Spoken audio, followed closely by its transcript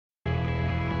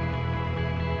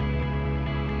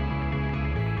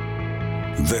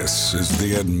This is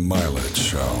the Ed Milet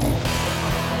Show.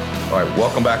 All right,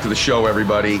 welcome back to the show,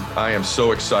 everybody. I am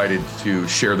so excited to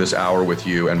share this hour with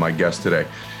you and my guest today.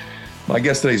 My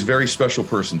guest today is a very special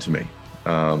person to me.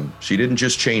 She didn't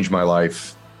just change my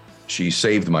life, she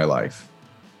saved my life.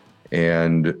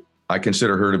 And I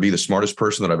consider her to be the smartest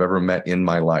person that I've ever met in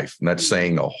my life. And that's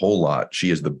saying a whole lot.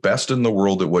 She is the best in the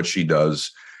world at what she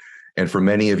does. And for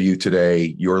many of you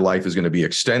today, your life is going to be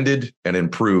extended and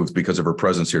improved because of her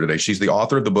presence here today. She's the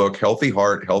author of the book, Healthy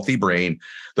Heart, Healthy Brain,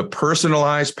 the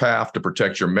personalized path to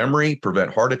protect your memory,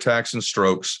 prevent heart attacks and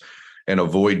strokes, and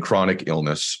avoid chronic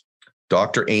illness.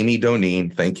 Dr. Amy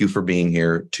Doneen, thank you for being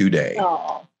here today.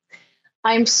 Oh,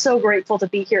 I'm so grateful to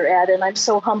be here, Ed, and I'm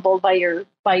so humbled by your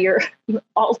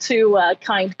all too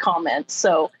kind comments.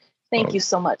 So thank you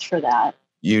so much for that.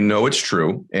 You know it's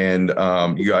true. And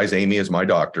you guys, Amy is my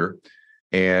doctor.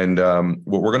 And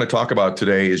what we're going to talk about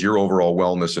today is your overall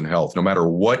wellness and health, no matter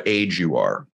what age you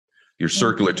are, your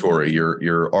circulatory,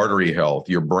 your artery health,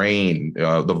 your brain,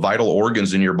 the vital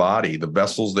organs in your body, the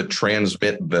vessels that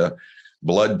transmit the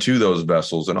blood to those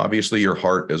vessels, and obviously your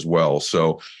heart as well.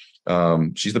 So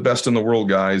she's the best in the world,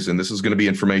 guys. And this is going to be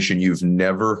information you've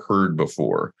never heard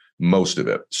before, most of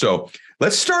it. So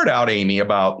let's start out, Amy,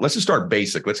 let's just start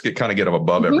basic. Let's get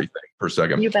above everything for a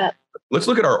second. You bet. Let's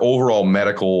look at our overall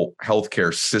medical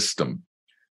healthcare system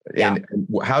and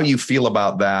how you feel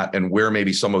about that and where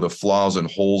maybe some of the flaws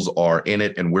and holes are in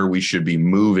it and where we should be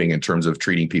moving in terms of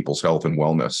treating people's health and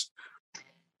wellness.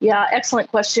 Yeah, excellent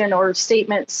question or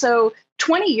statement. So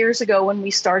 20 years ago when we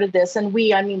started this, and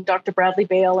I mean, Dr. Bradley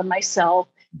Bale and myself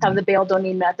have the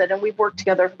Bale-Doneen method, and we've worked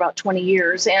together for about 20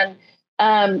 years. And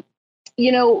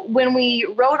when we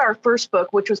wrote our first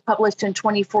book, which was published in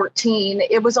 2014,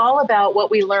 it was all about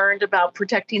what we learned about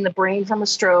protecting the brain from a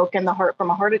stroke and the heart from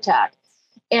a heart attack.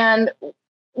 And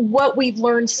what we've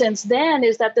learned since then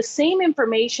is that the same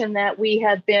information that we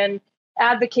had been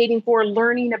advocating for,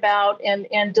 learning about,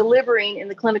 and delivering in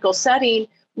the clinical setting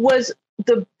was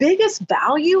the biggest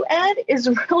value, Ed, is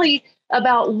really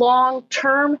about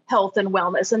long-term health and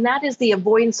wellness. And that is the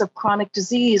avoidance of chronic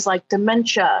disease like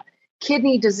dementia,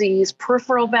 kidney disease,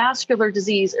 peripheral vascular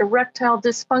disease, erectile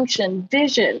dysfunction,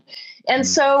 vision. And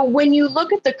so when you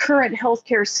look at the current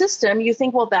healthcare system, you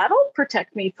think, well, that'll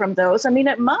protect me from those. I mean,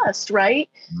 it must, right?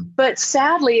 But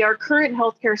sadly, our current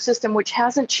healthcare system, which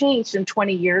hasn't changed in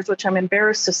 20 years, which I'm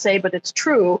embarrassed to say, but it's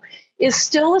true, is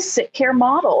still a sick care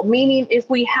model, meaning if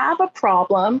we have a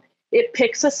problem, it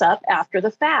picks us up after the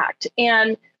fact.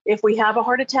 And if we have a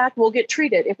heart attack, we'll get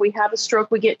treated. If we have a stroke,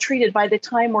 we get treated. By the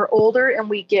time we're older and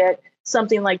we get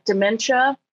something like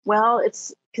dementia, well,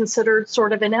 it's considered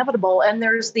sort of inevitable. And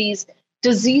there's these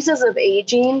diseases of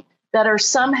aging that are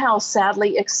somehow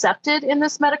sadly accepted in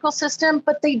this medical system,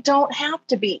 but they don't have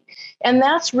to be. And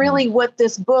that's really what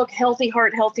this book, Healthy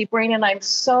Heart, Healthy Brain, and I'm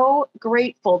so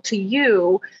grateful to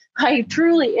you. I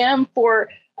truly am for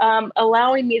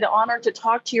allowing me the honor to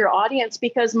talk to your audience,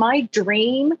 because my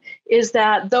dream is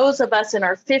that those of us in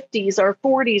our 50s, our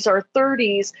 40s, our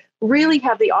 30s really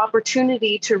have the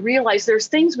opportunity to realize there's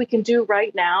things we can do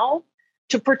right now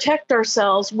to protect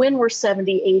ourselves when we're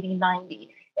 70, 80, 90.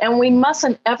 And we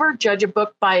mustn't ever judge a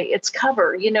book by its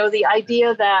cover. You know, the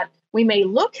idea that we may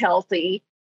look healthy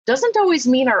doesn't always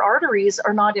mean our arteries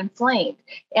are not inflamed.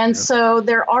 And so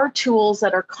there are tools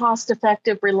that are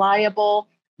cost-effective, reliable,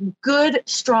 good,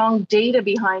 strong data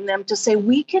behind them to say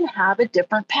we can have a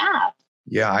different path.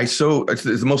 Yeah, it's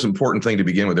the most important thing to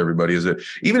begin with, everybody, is that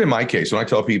even in my case, when I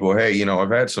tell people, hey,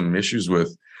 I've had some issues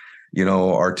with,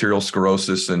 arterial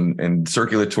sclerosis and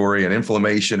circulatory and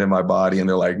inflammation in my body, and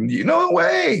they're like, no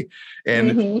way.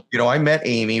 And, I met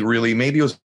Amy really, maybe it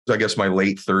was, I guess, my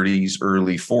late 30s,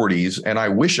 early 40s. And I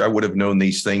wish I would have known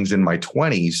these things in my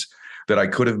 20s that I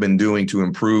could have been doing to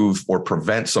improve or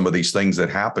prevent some of these things that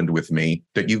happened with me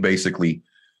that you basically,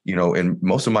 in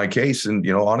most of my case, and,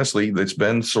 honestly, it's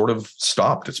been sort of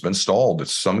stopped. It's been stalled. In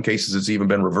some cases, it's even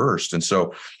been reversed. And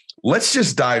so let's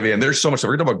just dive in. There's so much.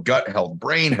 We're talking about gut health,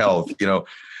 brain health,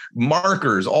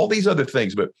 markers, all these other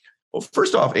things. But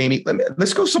first off, Amy,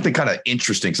 let's go something kind of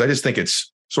interesting, because I just think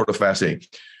it's sort of fascinating.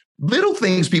 Little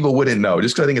things people wouldn't know,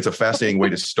 just because I think it's a fascinating way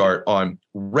to start on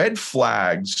red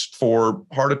flags for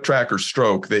heart attack or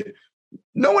stroke that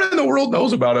no one in the world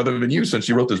knows about other than you, since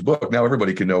you wrote this book. Now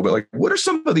everybody can know, but what are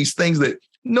some of these things that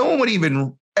no one would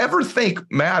even ever think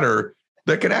matter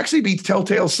that can actually be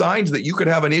telltale signs that you could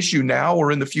have an issue now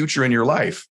or in the future in your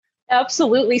life?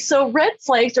 Absolutely. So red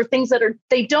flags are things that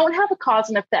they don't have a cause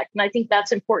and effect. And I think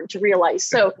that's important to realize.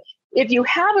 So if you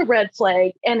have a red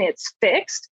flag and it's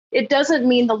fixed, it doesn't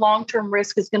mean the long-term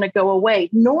risk is going to go away,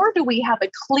 nor do we have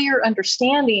a clear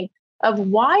understanding of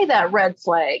why that red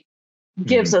flag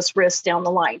gives us risk down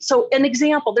the line. So an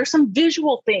example, there's some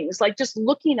visual things like just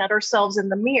looking at ourselves in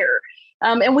the mirror.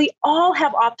 And we all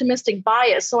have optimistic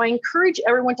bias. So I encourage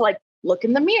everyone to look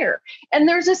in the mirror. And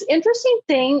there's this interesting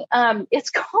thing. It's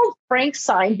called Frank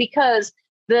sign because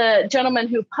the gentleman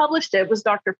who published it was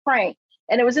Dr. Frank.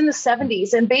 And it was in the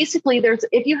 70s. And basically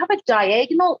if you have a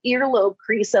diagonal earlobe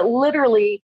crease that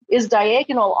literally is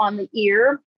diagonal on the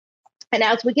ear, and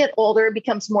as we get older, it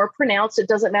becomes more pronounced. It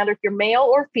doesn't matter if you're male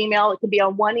or female. It could be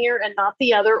on one ear and not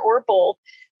the other or both.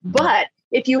 But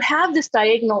if you have this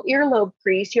diagonal earlobe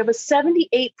crease, you have a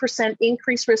 78%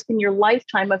 increased risk in your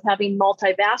lifetime of having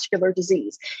multivascular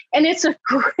disease. And it's a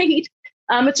great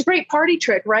party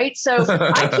trick, right? So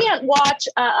I can't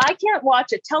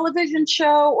watch a television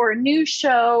show or a news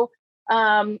show.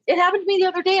 It happened to me the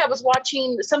other day. I was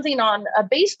watching something on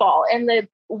baseball, and the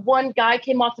one guy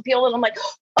came off the field, and I'm like,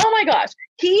 oh my gosh,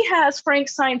 he has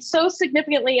Frank's sign so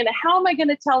significantly, and how am I going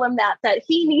to tell him that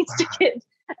he needs to get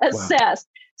assessed?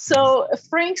 So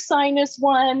Frank's sign is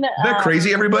one. Isn't that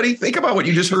crazy, everybody? Think about what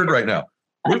you just heard right now.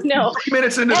 We're 3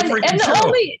 minutes into the freaking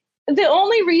show. The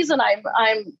only reason I'm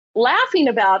laughing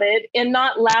about it, and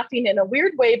not laughing in a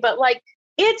weird way, but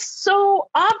it's so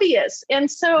obvious. And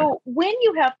so when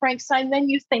you have Frank's sign, then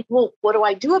you think, well, what do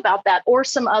I do about that? Or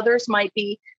some others might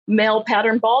be male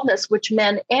pattern baldness, which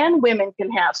men and women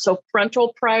can have. So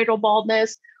frontal parietal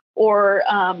baldness or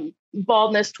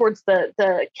baldness towards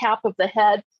the cap of the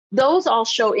head. Those all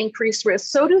show increased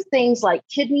risk. So do things like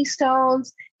kidney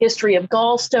stones, history of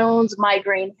gallstones,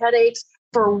 migraine headaches.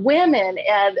 For women,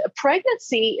 and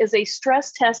pregnancy is a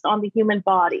stress test on the human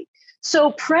body.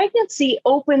 So pregnancy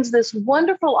opens this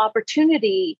wonderful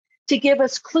opportunity to give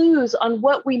us clues on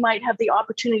what we might have the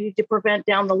opportunity to prevent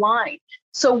down the line.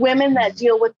 So women that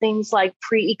deal with things like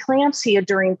preeclampsia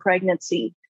during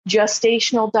pregnancy,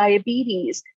 gestational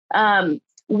diabetes,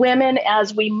 women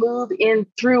as we move in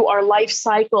through our life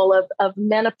cycle of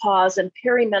menopause and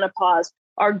perimenopause,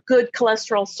 our good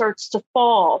cholesterol starts to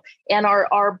fall and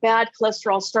our bad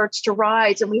cholesterol starts to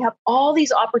rise. And we have all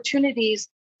these opportunities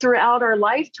throughout our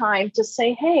lifetime to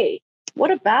say, hey,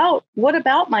 what about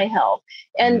my health?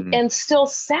 And still,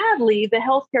 sadly, the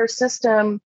healthcare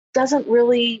system doesn't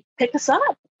really pick us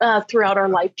up throughout our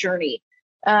life journey.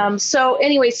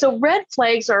 So red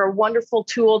flags are a wonderful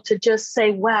tool to just say,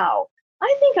 wow,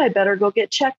 I think I better go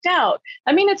get checked out.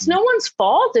 I mean, it's no one's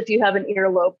fault if you have an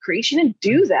earlobe crease. You didn't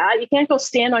do that. You can't go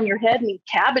stand on your head and eat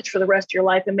cabbage for the rest of your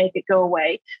life and make it go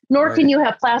away. Nor can you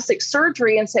have plastic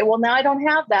surgery and say, well, now I don't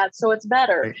have that, so it's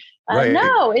better.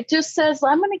 No, it just says,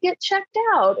 I'm going to get checked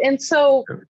out. And so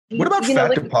what about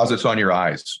fat deposits on your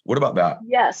eyes? What about that?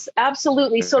 Yes,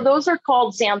 absolutely. So those are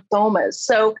called xanthomas.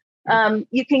 So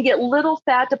you can get little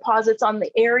fat deposits on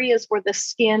the areas where the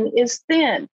skin is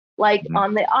thin, like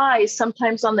on the eyes,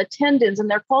 sometimes on the tendons, and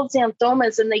they're called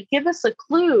xanthomas, and they give us a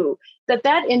clue that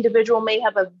individual may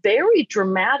have a very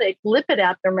dramatic lipid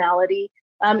abnormality,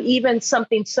 even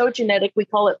something so genetic, we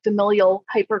call it familial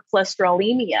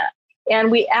hypercholesterolemia. And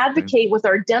we advocate with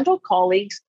our dental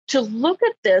colleagues to look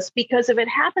at this, because if it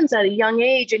happens at a young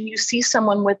age and you see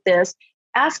someone with this,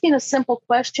 asking a simple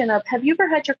question of, have you ever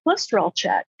had your cholesterol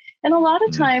checked? And a lot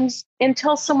of times,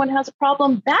 until someone has a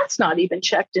problem, that's not even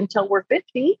checked until we're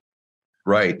 50.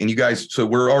 Right. And you guys, so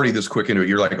we're already this quick into it.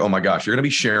 You're like, oh my gosh, you're going to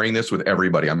be sharing this with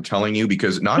everybody. I'm telling you,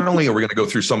 because not only are we going to go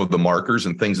through some of the markers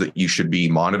and things that you should be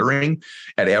monitoring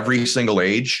at every single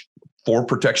age for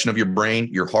protection of your brain,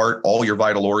 your heart, all your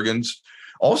vital organs.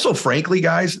 Also, frankly,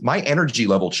 guys, my energy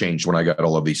level changed when I got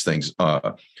all of these things.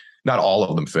 Not all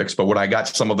of them fixed, but when I got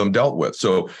some of them dealt with.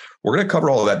 So we're going to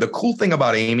cover all of that. The cool thing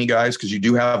about Amy, guys, because you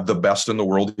do have the best in the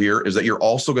world here, is that you're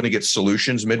also going to get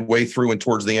solutions midway through and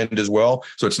towards the end as well.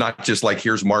 So it's not just like,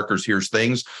 here's markers, here's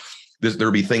things.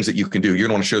 There'll be things that you can do. You're going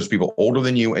to want to show those people older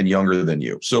than you and younger than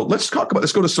you. So let's go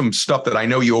to some stuff that I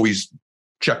know you always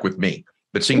check with me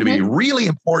that seem to be really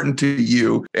important to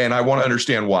you. And I want to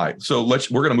understand why. So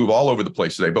we're going to move all over the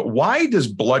place today, but why does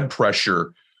blood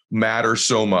pressure matter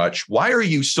so much? Why are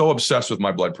you so obsessed with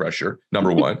my blood pressure?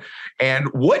 Number one. And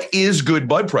what is good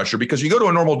blood pressure? Because you go to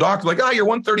a normal doctor, like, you're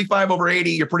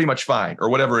 135/80, you're pretty much fine, or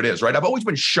whatever it is, right? I've always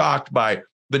been shocked by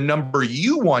the number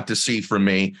you want to see from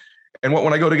me. And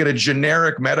when I go to get a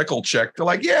generic medical check, they're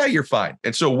like, yeah, you're fine.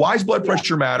 And so why does blood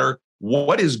pressure matter?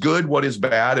 What is good? What is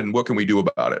bad? And what can we do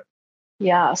about it?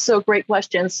 Yeah, so great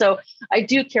question. So I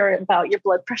do care about your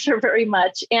blood pressure very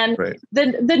much. And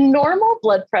the normal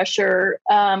blood pressure,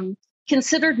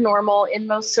 considered normal in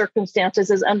most circumstances,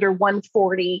 is under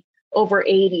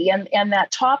 140/80. And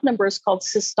that top number is called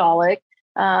systolic.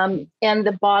 And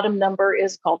the bottom number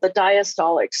is called the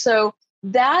diastolic. So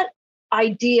that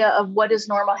idea of what is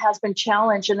normal has been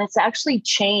challenged, and it's actually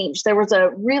changed. There was a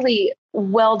really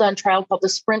well done trial called the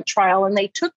SPRINT trial, and they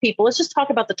took people, let's just talk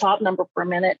about the top number for a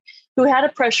minute, who had a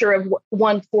pressure of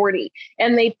 140,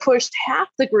 and they pushed half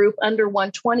the group under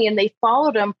 120, and they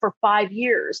followed them for 5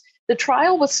 years. The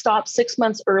trial was stopped 6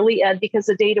 months early, Ed, because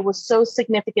the data was so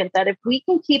significant that if we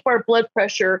can keep our blood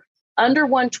pressure under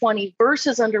 120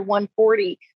 versus under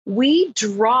 140, we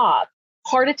drop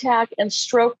heart attack and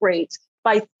stroke rates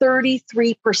by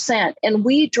 33%. And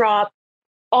we drop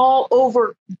all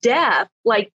over death,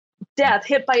 like death,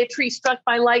 hit by a tree, struck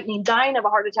by lightning, dying of a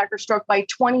heart attack or stroke by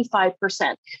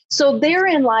 25%. So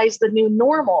therein lies the new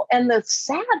normal. And the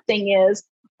sad thing is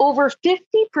over 50%,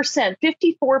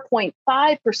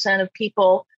 54.5% of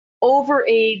people over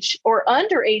age or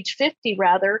under age 50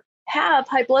 rather, have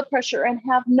high blood pressure and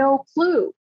have no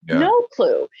clue. Yeah. No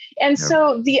clue. And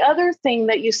so the other thing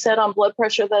that you said on blood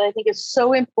pressure that I think is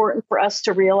so important for us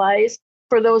to realize,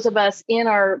 for those of us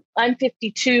I'm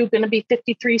 52, going to be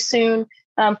 53 soon,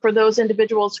 for those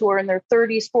individuals who are in their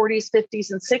 30s, 40s, 50s,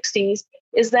 and 60s,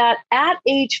 is that at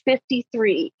age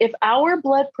 53, if our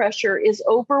blood pressure is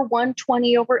over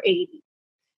 120/80,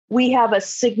 we have a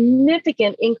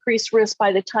significant increased risk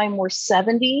by the time we're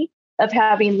 70 of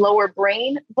having lower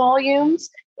brain volumes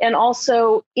and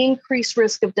also increased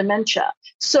risk of dementia.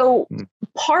 So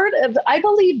I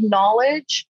believe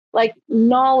knowledge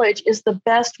is the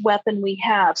best weapon we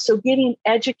have. So getting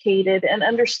educated and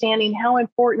understanding how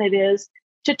important it is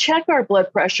to check our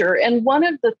blood pressure. And one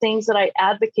of the things that I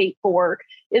advocate for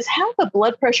is have a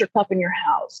blood pressure cup in your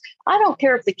house. I don't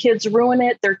care if the kids ruin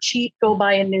it, they're cheap, go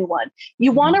buy a new one.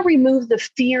 You want to remove the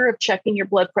fear of checking your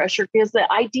blood pressure, because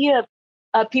the idea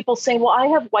of people saying, well, I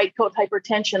have white coat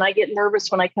hypertension, I get nervous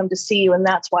when I come to see you, and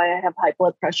that's why I have high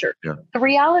blood pressure. Yeah. The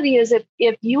reality is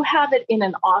if you have it in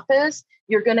an office,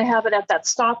 you're going to have it at that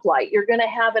stoplight. You're going to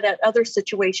have it at other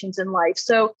situations in life.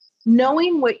 So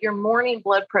knowing what your morning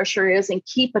blood pressure is and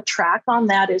keep a track on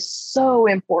that is so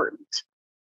important.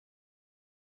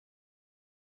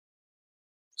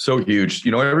 So huge.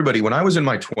 Everybody, when I was in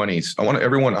my 20s, I want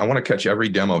to catch every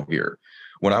demo here.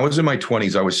 When I was in my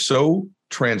 20s, I was so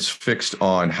transfixed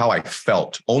on how I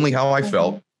felt, only how I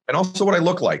felt, and also what I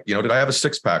looked like. Did I have a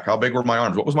six pack? How big were my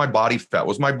arms? What was my body fat? What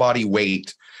was my body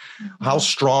weight? How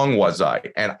strong was I?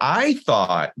 And I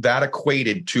thought that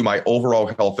equated to my overall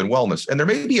health and wellness. And there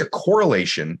may be a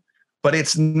correlation, but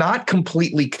it's not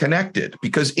completely connected,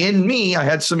 because in me, I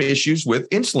had some issues with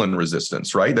insulin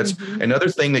resistance, right? That's another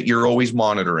thing that you're always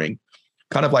monitoring,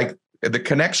 kind of like the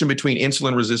connection between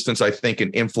insulin resistance, I think,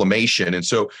 and inflammation. And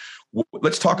so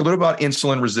let's talk a little about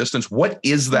insulin resistance. What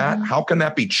is that? How can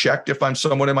that be checked if I'm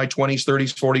someone in my 20s,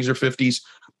 30s, 40s, or 50s?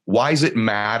 Why does it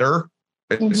matter,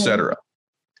 et cetera?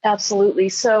 Absolutely.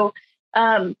 So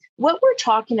what we're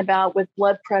talking about with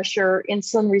blood pressure,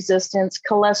 insulin resistance,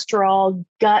 cholesterol,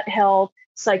 gut health,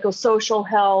 psychosocial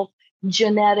health,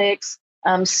 genetics,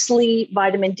 sleep,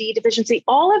 vitamin D deficiency,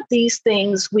 all of these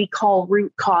things we call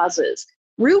root causes.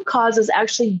 Root causes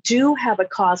actually do have a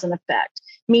cause and effect,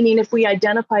 meaning if we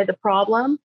identify the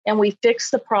problem and we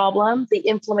fix the problem, the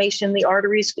inflammation in the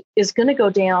arteries is going to go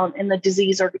down and the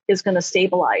disease is going to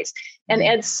stabilize. And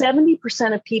at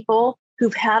 70% of people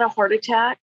who've had a heart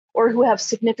attack or who have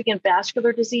significant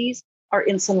vascular disease are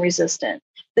insulin resistant.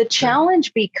 The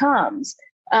challenge becomes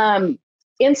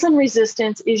insulin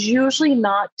resistance is usually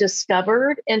not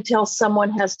discovered until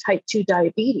someone has type 2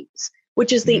 diabetes,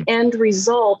 which is the end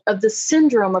result of the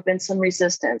syndrome of insulin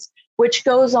resistance, which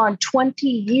goes on 20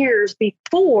 years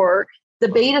before the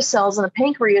beta cells in the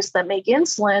pancreas that make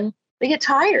insulin, they get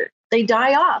tired, they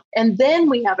die off, and then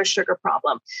we have a sugar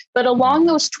problem. But along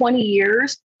those 20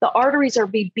 years, the arteries are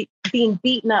being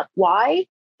beaten up. Why?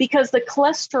 Because the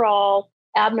cholesterol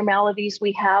abnormalities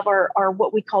we have are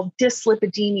what we call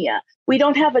dyslipidemia. We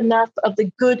don't have enough of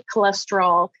the good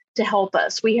cholesterol to help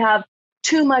us. We have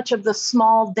too much of the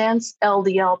small, dense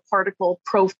LDL particle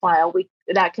profile.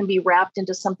 That can be wrapped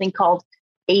into something called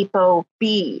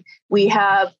ApoB. We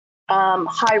have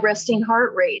high resting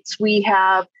heart rates. We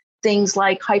have things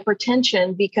like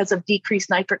hypertension because of decreased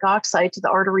nitric oxide to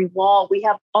the artery wall. We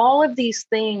have all of these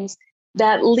things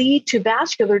that lead to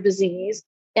vascular disease.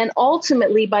 And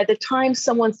ultimately, by the time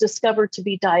someone's discovered to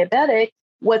be diabetic,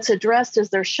 what's addressed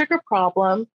is their sugar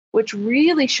problem, which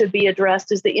really should be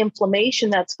addressed is the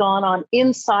inflammation that's gone on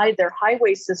inside their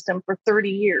highway system for 30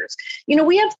 years.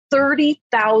 We have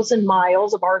 30,000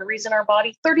 miles of arteries in our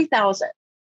body, 30,000.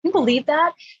 Can you believe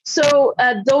that? So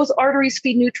those arteries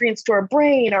feed nutrients to our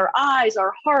brain, our eyes,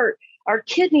 our heart, our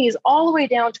kidneys, all the way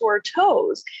down to our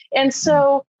toes. And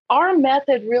so our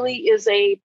method really is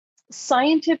a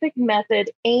scientific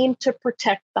method aimed to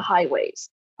protect the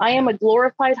highways. I am a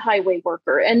glorified highway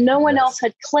worker, and no one else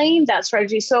had claimed that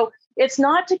strategy. So it's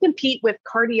not to compete with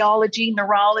cardiology,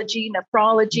 neurology,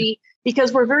 nephrology,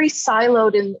 because we're very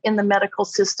siloed in the medical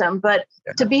system. But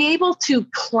to be able to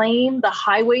claim the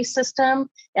highway system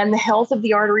and the health of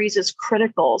the arteries is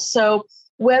critical. So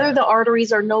whether the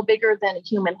arteries are no bigger than a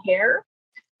human hair,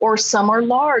 or some are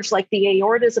large, like the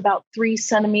aorta is about 3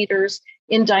 centimeters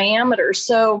in diameter.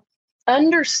 So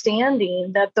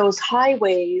understanding that those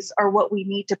highways are what we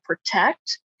need to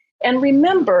protect. And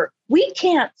remember, we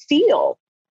can't feel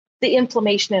the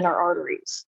inflammation in our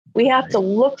arteries. We have to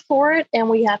look for it and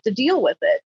we have to deal with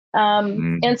it.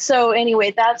 And so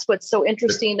anyway, that's what's so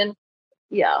interesting. And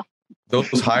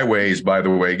those highways, by the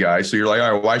way, guys. So you're like,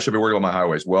 all right, why should I be worried about my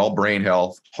highways? Well, brain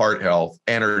health, heart health,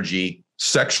 energy,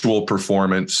 sexual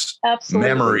performance,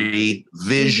 memory,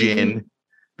 vision.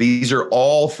 These are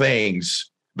all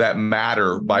things that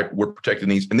matter by we're protecting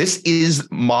these. And this is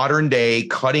modern day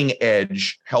cutting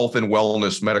edge health and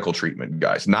wellness medical treatment,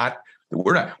 guys.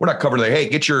 We're not covering hey,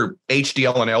 get your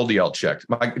HDL and LDL checked.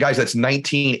 Guys, that's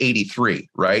 1983,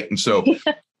 right? And so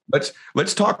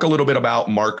let's talk a little bit about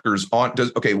markers on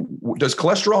does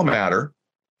cholesterol matter?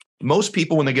 Most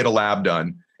people, when they get a lab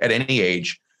done at any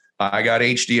age, I got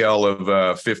HDL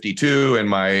of 52 and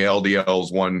my LDL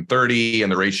is 130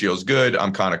 and the ratio is good.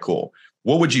 I'm kind of cool.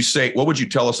 What would you say? What would you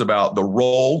tell us about the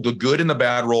role, the good and the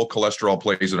bad role cholesterol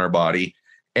plays in our body?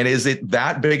 And is it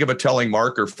that big of a telling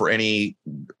marker for any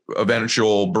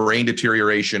eventual brain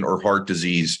deterioration or heart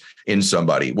disease in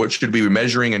somebody? What should we be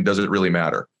measuring, and does it really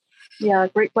matter? Yeah,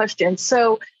 great question.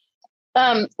 So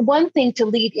one thing to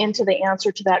lead into the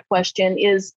answer to that question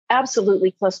is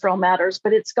absolutely cholesterol matters,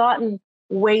 but it's gotten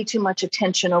way too much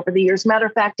attention over the years. Matter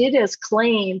of fact, it has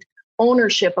claimed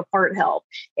ownership of heart health.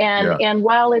 And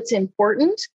while it's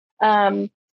important,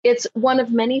 it's one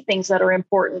of many things that are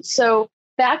important. So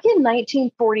back in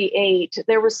 1948,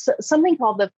 there was something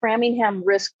called the Framingham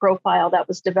Risk Profile that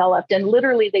was developed. And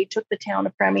literally, they took the town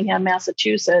of Framingham,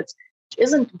 Massachusetts, which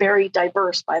isn't very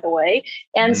diverse, by the way,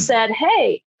 and said,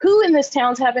 hey, who in this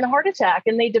town's having a heart attack?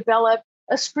 And they developed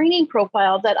a screening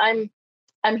profile that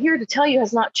I'm here to tell you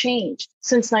has not changed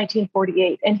since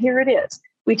 1948. And here it is.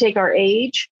 We take our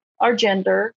age, our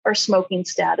gender, our smoking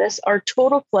status, our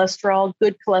total cholesterol,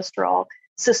 good cholesterol,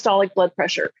 systolic blood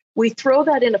pressure. We throw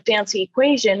that in a fancy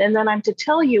equation, and then I'm to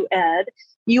tell you, Ed,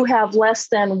 you have less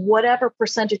than whatever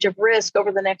percentage of risk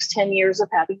over the next 10 years of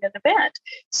having an event.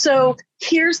 So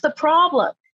here's the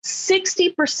problem.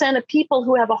 60% of people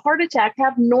who have a heart attack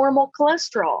have normal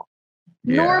cholesterol.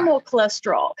 Normal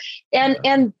cholesterol.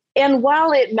 And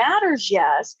while it matters,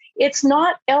 yes, it's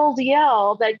not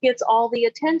LDL that gets all the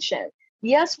attention.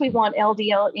 Yes, we want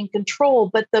LDL in control,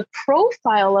 but the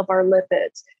profile of our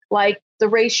lipids, like the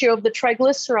ratio of the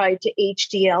triglyceride to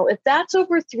HDL, if that's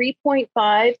over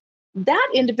 3.5, that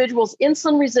individual's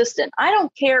insulin resistant. I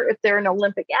don't care if they're an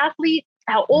Olympic athlete,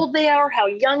 how old they are, how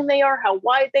young they are, how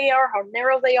wide they are, how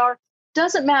narrow they are.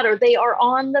 Doesn't matter. They are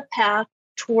on the path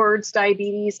towards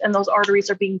diabetes, and those arteries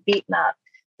are being beaten up.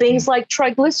 Things like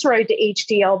triglyceride to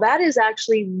HDL, that is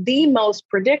actually the most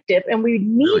predictive, and we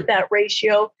need that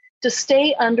ratio to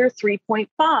stay under 3.5.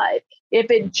 If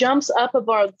it jumps up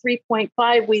above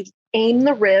 3.5, we aim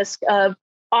the risk of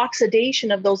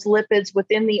oxidation of those lipids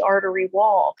within the artery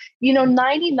wall.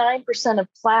 99% of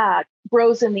plaque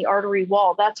grows in the artery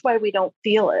wall. That's why we don't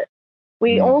feel it.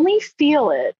 We only feel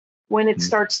it when it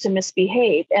starts to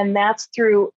misbehave, and that's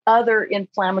through other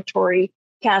inflammatory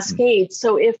cascades.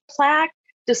 So if plaque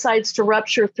decides to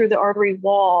rupture through the artery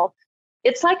wall,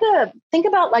 it's think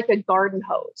about like a garden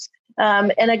hose.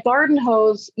 And a garden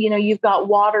hose, you've got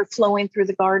water flowing through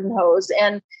the garden hose.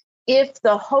 And if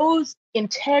the hose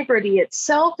integrity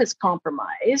itself is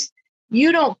compromised,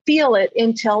 you don't feel it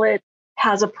until it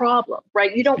has a problem,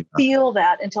 right? You don't feel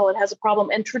that until it has a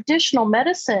problem. And traditional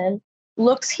medicine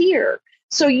looks here.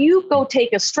 So you go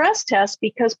take a stress test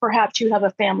because perhaps you have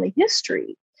a family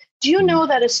history. Do you know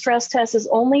that a stress test is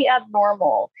only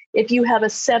abnormal if you have a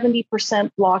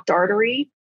 70% blocked artery?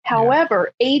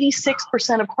 However,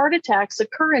 86% of heart attacks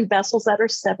occur in vessels that are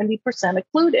 70%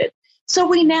 occluded. So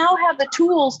we now have the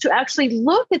tools to actually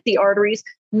look at the arteries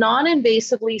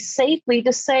non-invasively, safely,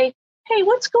 to say, hey,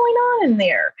 what's going on in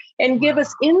there? And give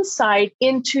us insight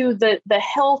into the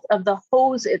health of the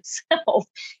hose itself.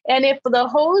 And if the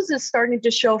hose is starting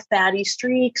to show fatty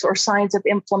streaks or signs of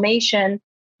inflammation,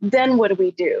 then what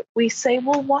do? We say,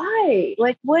 well, why?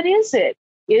 Like, what is it?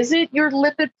 Is it your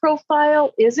lipid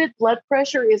profile? Is it blood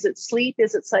pressure? Is it sleep?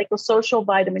 Is it psychosocial,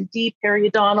 vitamin D,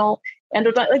 periodontal,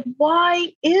 endodontal? Like,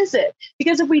 why is it?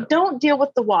 Because if we don't deal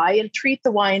with the why and treat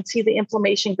the why and see the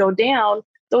inflammation go down,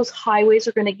 those highways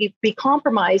are going to be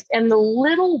compromised. And the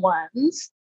little ones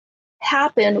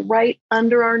happen right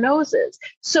under our noses.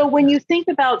 So when you think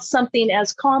about something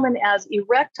as common as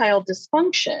erectile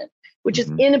dysfunction, which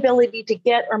is inability to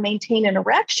get or maintain an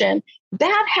erection,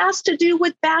 that has to do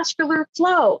with vascular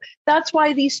flow. That's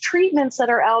why these treatments that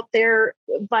are out there,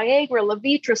 Viagra,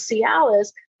 Levitra,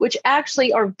 Cialis, which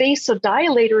actually are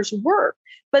vasodilators, work.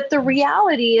 But the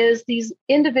reality is these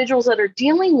individuals that are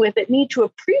dealing with it need to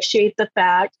appreciate the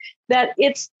fact that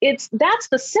that's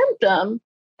the symptom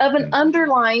of an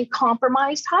underlying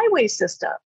compromised highway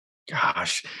system.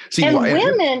 Gosh. See, and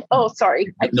women,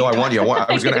 sorry. I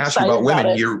was going to ask you about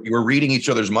women. You were reading each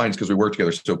other's minds because we work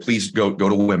together. So please go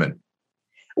to women.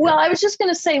 Well, I was just going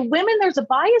to say women, there's a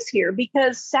bias here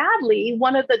because sadly,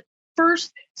 one of the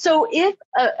first, so if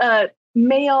a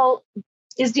male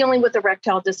is dealing with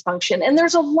erectile dysfunction, and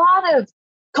there's a lot of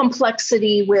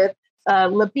complexity with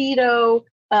libido,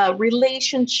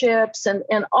 relationships,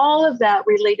 and all of that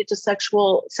related to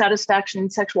sexual satisfaction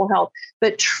and sexual health.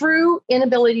 But true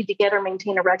inability to get or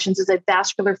maintain erections is a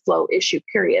vascular flow issue,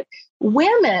 period.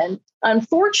 Women,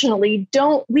 unfortunately,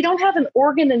 we don't have an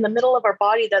organ in the middle of our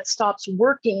body that stops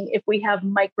working if we have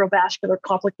microvascular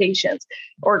complications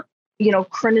or,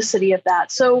 chronicity of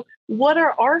that. So what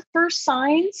are our first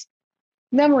signs?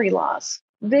 Memory loss,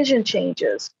 vision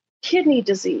changes, kidney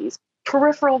disease,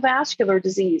 peripheral vascular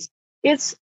disease.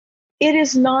 It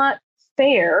is not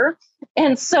fair.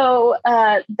 And so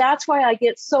that's why I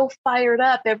get so fired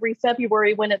up every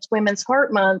February when it's Women's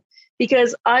Heart Month,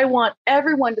 because I want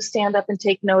everyone to stand up and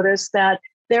take notice that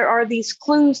there are these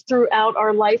clues throughout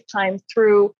our lifetime,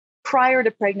 through prior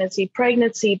to pregnancy,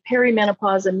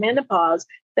 perimenopause, and menopause,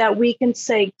 that we can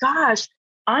say, gosh,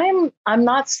 I'm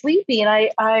not sleepy, and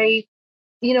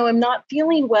I'm not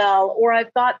feeling well, or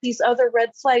I've got these other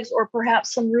red flags, or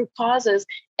perhaps some root causes,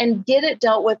 and get it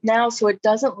dealt with now so it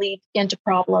doesn't lead into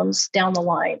problems down the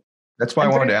line. That's why I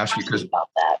wanted to ask you, because about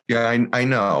that. Yeah, I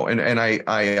know. And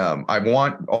I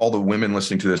want all the women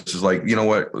listening to this is like, you know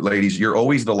what, ladies, you're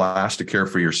always the last to care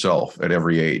for yourself at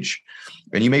every age.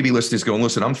 And you may be listening to this going,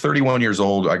 listen, I'm 31 years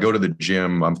old. I go to the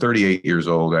gym. I'm 38 years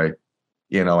old. I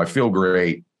feel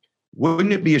great.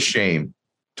 Wouldn't it be a shame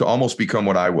to almost become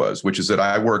what I was, which is that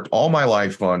I worked all my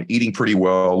life on eating pretty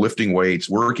well, lifting weights,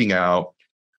 working out,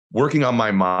 working on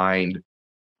my mind,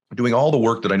 doing all the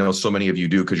work that I know so many of you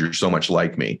do because you're so much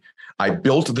like me. I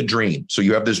built the dream. So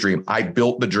you have this dream. I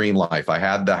built the dream life. I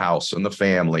had the house and the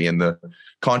family and the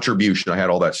contribution. I had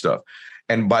all that stuff.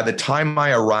 And by the time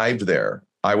I arrived there,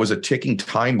 I was a ticking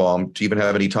time bomb to even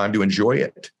have any time to enjoy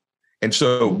it. And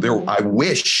so I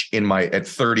wish at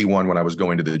 31, when I was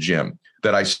going to the gym,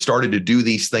 that I started to do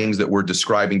these things that we're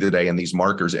describing today and these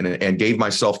markers and gave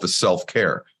myself the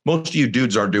self-care. Most of you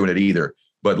dudes aren't doing it either.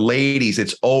 But ladies,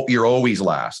 you're always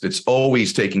last. It's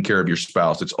always taking care of your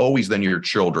spouse. It's always then your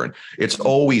children. It's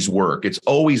always work. It's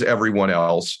always everyone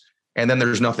else. And then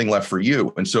there's nothing left for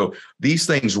you. And so these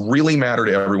things really matter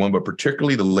to everyone, but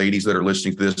particularly the ladies that are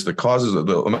listening to this. The causes of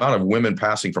the amount of women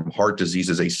passing from heart disease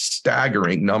is a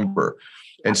staggering number.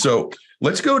 And so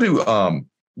let's go to,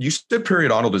 you said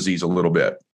periodontal disease a little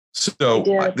bit. So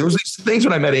there was these things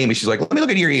when I met Amy, she's like, let me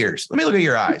look at your ears. Let me look at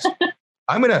your eyes.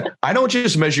 I don't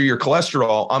just measure your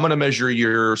cholesterol. I'm going to measure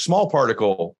your small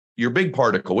particle, your big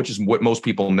particle, which is what most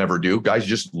people never do. Guys,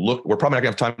 just look. We're probably not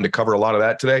going to have time to cover a lot of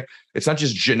that today. It's not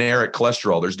just generic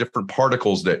cholesterol. There's different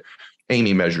particles that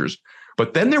Amy measures.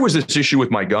 But then there was this issue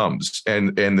with my gums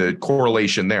and the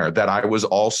correlation there that I was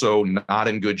also not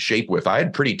in good shape with. I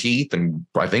had pretty teeth and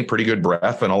I think pretty good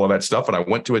breath and all of that stuff. And I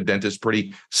went to a dentist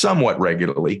somewhat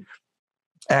regularly.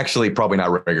 Actually, probably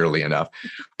not regularly enough,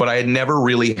 but I had never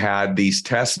really had these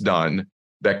tests done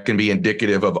that can be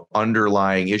indicative of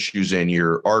underlying issues in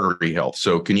your artery health.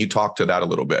 So can you talk to that a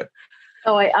little bit?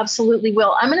 Oh, I absolutely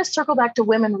will. I'm going to circle back to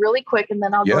women really quick, and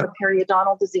then I'll go to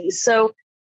periodontal disease. So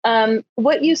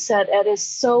what you said, Ed, is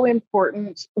so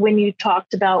important when you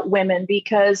talked about women,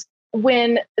 because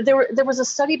when there was a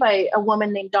study by a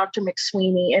woman named Dr.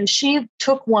 McSweeney, and she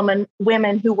took women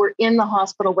who were in the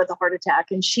hospital with a heart attack,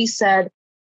 and she said,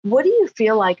 what do you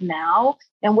feel like now?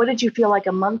 And what did you feel like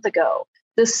a month ago?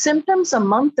 The symptoms a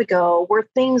month ago were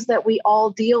things that we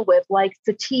all deal with, like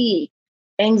fatigue,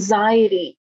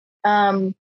 anxiety,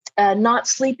 not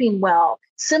sleeping well.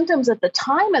 Symptoms at the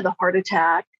time of the heart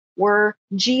attack were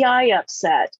GI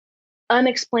upset,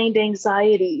 unexplained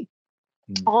anxiety,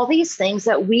 all these things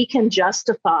that we can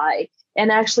justify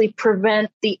and actually prevent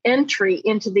the entry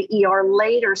into the ER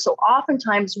later. So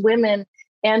oftentimes women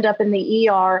end up in the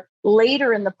ER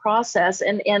later in the process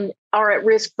and are at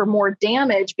risk for more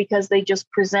damage because they just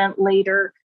present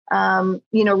later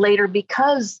later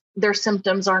because their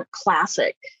symptoms aren't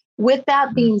classic. With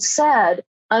that being said,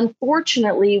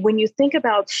 unfortunately, when you think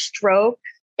about stroke,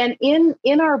 and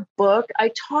in our book,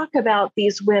 I talk about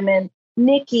these women,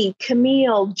 Nikki,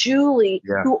 Camille, Julie,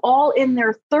 who all in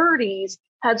their 30s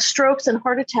had strokes and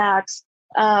heart attacks.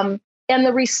 And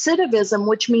the recidivism,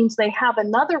 which means they have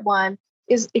another one,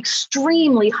 is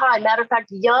extremely high. Matter of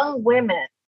fact, young women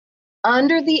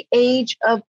under the age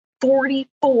of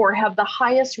 44 have the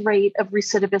highest rate of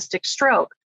recidivistic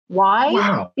stroke. Why?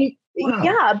 Wow.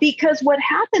 Yeah, because what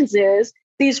happens is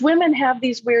these women have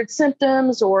these weird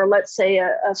symptoms, or let's say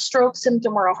a stroke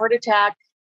symptom or a heart attack,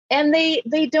 and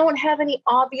they don't have any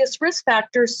obvious risk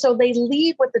factors. So they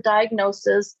leave with the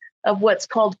diagnosis of what's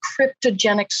called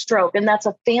cryptogenic stroke. And that's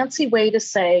a fancy way to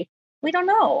say, we don't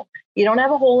know. You don't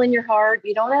have a hole in your heart.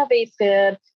 You don't have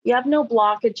AFib. You have no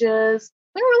blockages.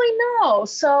 We don't really know.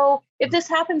 So if this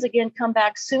happens again, come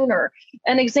back sooner.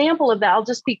 An example of that, I'll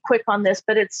just be quick on this,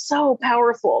 but it's so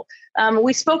powerful.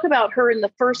 We spoke about her in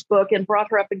the first book and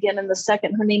brought her up again in the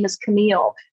second. Her name is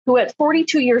Camille, who at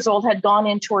 42 years old had gone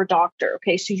into her doctor.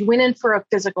 Okay, so she went in for a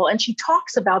physical, and she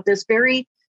talks about this very,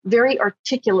 very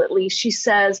articulately. She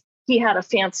says, he had a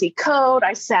fancy coat.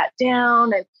 I sat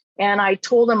down and I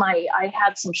told him I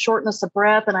had some shortness of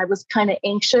breath and I was kind of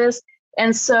anxious.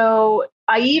 And so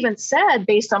I even said,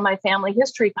 based on my family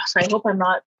history, gosh, I hope I'm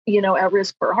not, at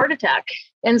risk for a heart attack.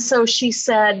 And so she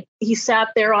said, he sat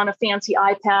there on a fancy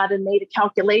iPad and made a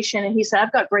calculation. And he said,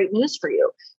 I've got great news for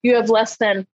you. You have less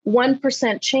than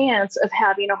 1% chance of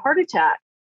having a heart attack.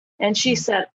 And she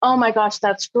said, oh my gosh,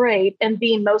 that's great. And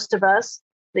being most of us,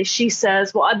 she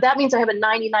says, well, that means I have a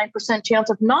 99% chance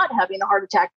of not having a heart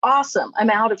attack. Awesome. I'm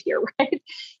out of here. Right.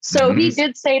 So he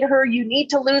did say to her, you need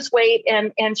to lose weight.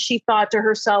 And she thought to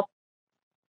herself,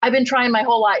 I've been trying my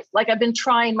whole life. Like,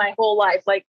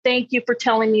 thank you for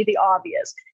telling me the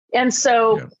obvious. And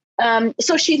so,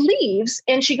 so she leaves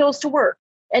and she goes to work.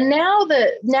 And now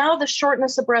the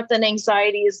shortness of breath and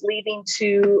anxiety is leading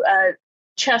to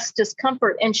chest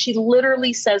discomfort. And she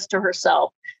literally says to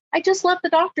herself, I just left the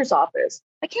doctor's office.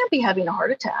 I can't be having a heart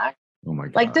attack. Oh my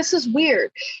God. Like, this is weird.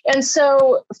 And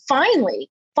so finally,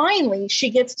 she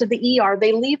gets to the ER.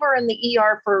 They leave her in the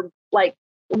ER for like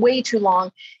way too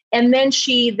long. And then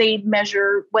they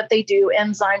measure what they do,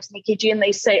 enzymes and EKG, and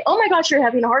they say, oh my gosh, you're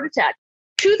having a heart attack.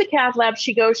 To the cath lab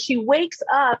she goes, she wakes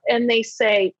up and they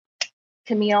say,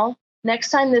 Camille, next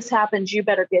time this happens, you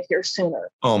better get here sooner.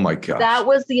 Oh my God. That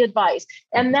was the advice.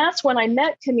 And that's when I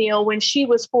met Camille when she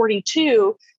was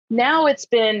 42. Now it's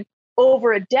been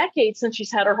over a decade since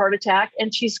she's had her heart attack,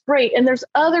 and she's great. And there's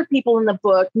other people in the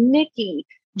book, Nikki,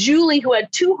 Julie, who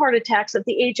had 2 heart attacks at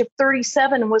the age of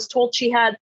 37 and was told she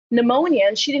had pneumonia,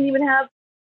 and she didn't even have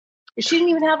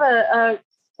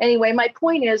anyway, my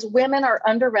point is women are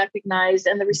under-recognized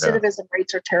and the recidivism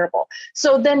rates are terrible.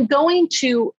 So then going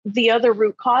to the other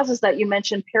root causes that you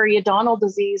mentioned, periodontal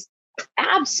disease,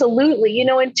 absolutely.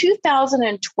 In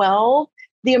 2012,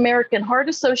 the American Heart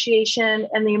Association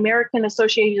and the American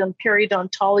Association of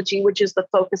Periodontology, which is the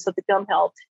focus of the gum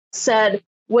health, said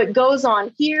what goes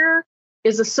on here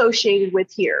is associated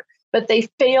with here, but they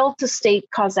failed to state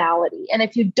causality. And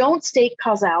if you don't state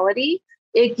causality,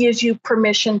 it gives you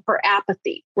permission for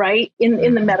apathy, right?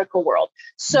 In the medical world.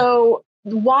 So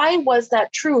why was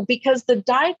that true? Because the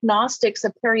diagnostics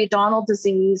of periodontal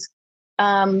disease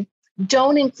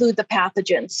don't include the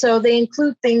pathogens. So they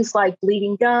include things like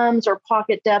bleeding gums or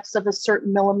pocket depths of a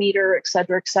certain millimeter, et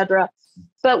cetera, et cetera.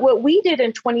 But what we did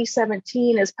in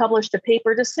 2017 is published a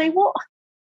paper to say, well,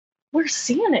 we're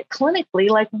seeing it clinically.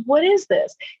 Like, what is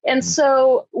this? And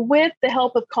so with the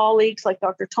help of colleagues like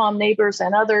Dr. Tom Neighbors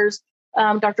and others,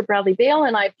 Dr. Bradley Bale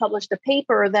and I published a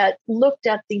paper that looked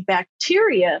at the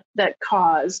bacteria that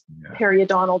cause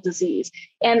periodontal disease.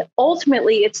 And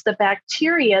ultimately, it's the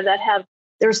bacteria that have,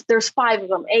 there's 5 of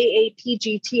them, AA,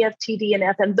 PG, TF, TD, and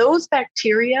F. And those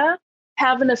bacteria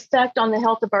have an effect on the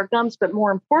health of our gums. But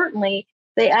more importantly,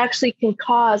 they actually can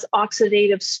cause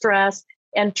oxidative stress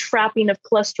and trapping of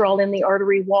cholesterol in the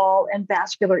artery wall and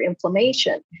vascular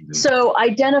inflammation. So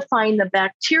identifying the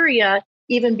bacteria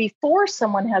even before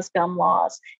someone has gum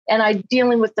loss, and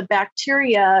dealing with the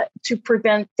bacteria to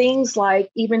prevent things like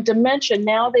even dementia.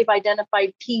 Now they've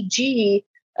identified PG,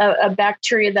 a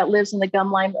bacteria that lives in the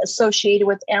gum line associated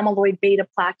with amyloid beta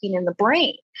plaquing in the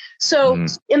brain. So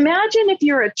imagine if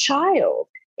you're a child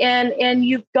and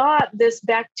you've got this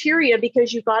bacteria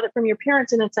because you got it from your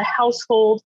parents, and it's a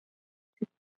household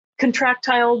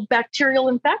contractile bacterial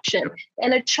infection.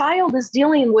 And a child is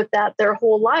dealing with that their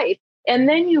whole life. And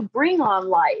then you bring on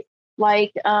life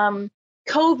like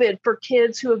COVID for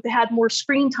kids who have had more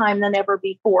screen time than ever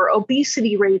before,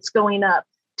 obesity rates going up,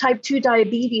 type 2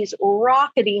 diabetes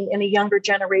rocketing in a younger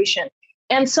generation.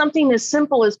 And something as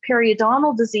simple as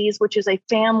periodontal disease, which is a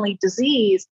family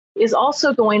disease, is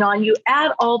also going on. You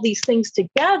add all these things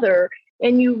together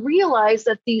and you realize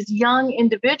that these young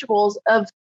individuals of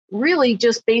really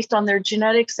just based on their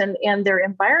genetics and their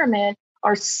environment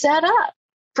are set up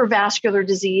for vascular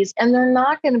disease, and they're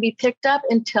not going to be picked up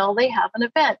until they have an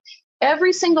event.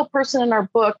 Every single person in our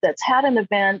book that's had an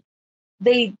event,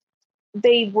 they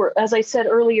were, as I said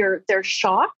earlier, they're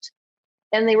shocked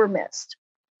and they were missed.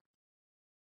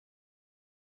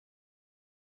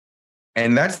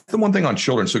 And that's the one thing on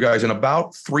children. So guys, in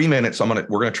about 3 minutes, we're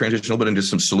going to transition a little bit into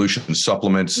some solutions,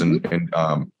 supplements, and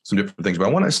some different things. But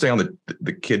I want to stay on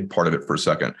the kid part of it for a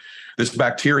second. This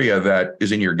bacteria that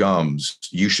is in your gums,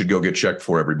 you should go get checked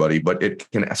for, everybody. But it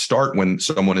can start when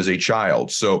someone is a child.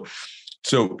 So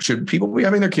should people be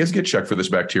having their kids get checked for this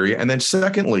bacteria? And then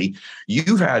secondly,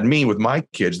 you've had me with my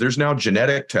kids. There's now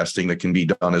genetic testing that can be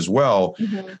done as well.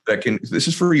 This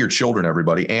is for your children,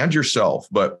 everybody, and yourself.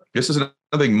 But this is another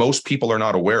thing most people are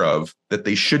not aware of that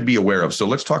they should be aware of. So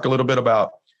let's talk a little bit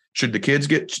about, should the kids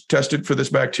get tested for this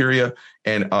bacteria,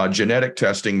 and genetic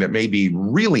testing that may be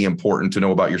really important to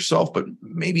know about yourself, but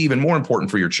maybe even more important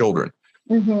for your children.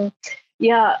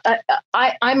 Yeah,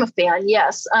 I'm a fan.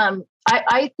 Yes.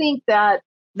 I think that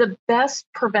the best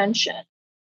prevention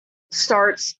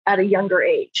starts at a younger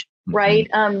age, right?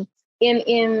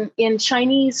 In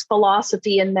Chinese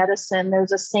philosophy and medicine,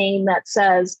 there's a saying that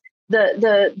says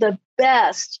the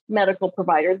best medical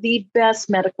provider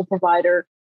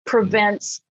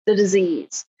prevents the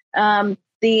disease.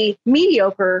 The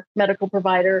mediocre medical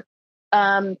provider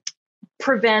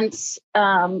prevents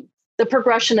the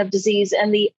progression of disease,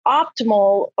 and the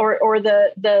optimal or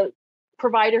the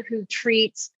provider who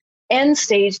treats end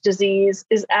stage disease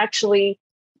is actually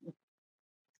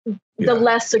the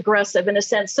less aggressive in a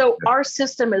sense. So our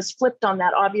system is flipped on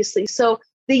that, obviously. So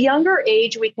the younger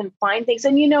age we can find things,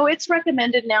 and it's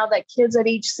recommended now that kids at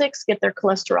age 6 get their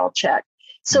cholesterol checked.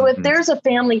 So if there's a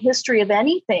family history of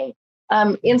anything,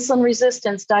 insulin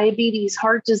resistance, diabetes,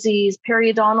 heart disease,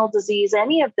 periodontal disease,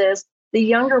 any of this, the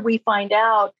younger we find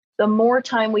out, the more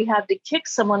time we have to kick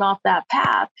someone off that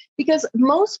path, because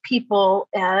most people,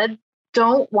 Ed,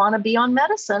 don't want to be on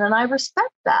medicine. And I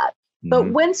respect that.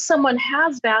 But when someone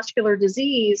has vascular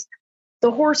disease,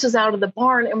 the horse is out of the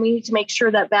barn, and we need to make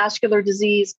sure that vascular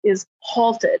disease is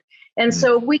halted. And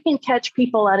so if we can catch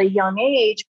people at a young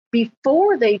age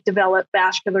before they develop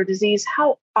vascular disease,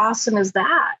 how awesome is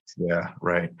that? Yeah,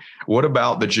 right. What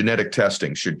about the genetic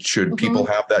testing? Should people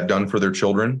have that done for their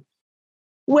children?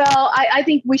 Well, I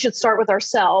think we should start with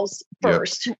ourselves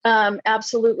first.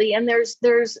 Absolutely. And there's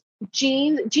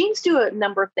genes. Genes do a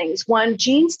number of things. One,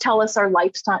 genes tell us our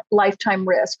lifetime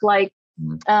risk. Like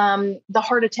the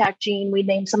heart attack gene, we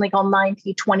named something called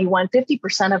 9p21.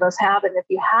 50% of us have it. And if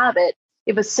you have it,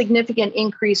 you have a significant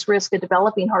increased risk of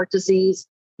developing heart disease,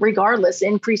 regardless,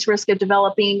 increased risk of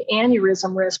developing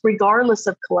aneurysm risk, regardless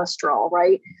of cholesterol,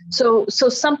 right? So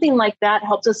something like that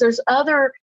helps us. There's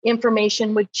other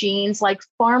information with genes like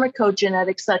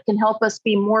pharmacogenetics that can help us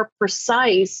be more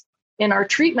precise in our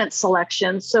treatment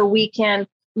selection. So we can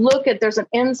look at, there's an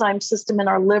enzyme system in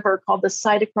our liver called the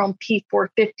cytochrome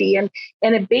P450.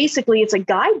 And it basically, it's a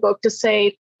guidebook to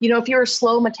say, if you're a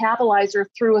slow metabolizer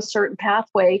through a certain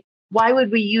pathway, why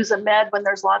would we use a med when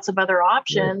there's lots of other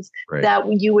options that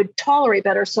you would tolerate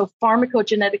better? So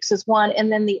pharmacogenetics is one.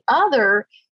 And then the other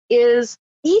is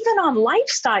even on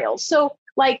lifestyle. So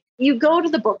like you go to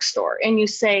the bookstore and you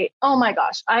say, oh my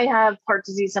gosh, I have heart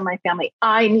disease in my family.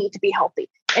 I need to be healthy.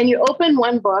 And you open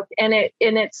one book and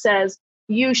it says,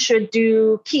 you should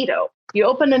do keto. You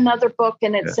open another book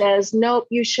and it says, nope,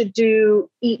 you should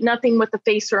eat nothing with a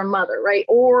face or a mother, right?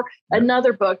 Or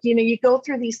another book, you go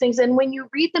through these things. And when you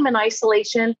read them in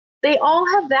isolation, they all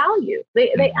have value.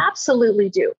 They absolutely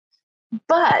do.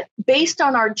 But based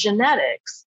on our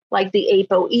genetics, like the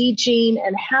ApoE gene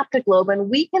and haptoglobin,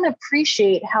 we can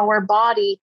appreciate how our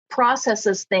body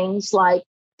processes things like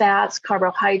fats,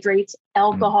 carbohydrates,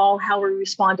 alcohol, how we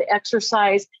respond to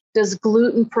exercise. Does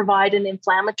gluten provide an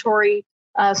inflammatory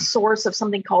source of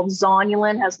something called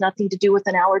zonulin? Has nothing to do with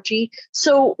an allergy.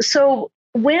 So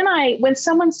when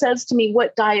someone says to me,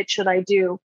 what diet should I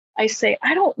do? I say,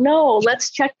 I don't know.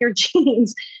 Let's check your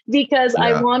genes, because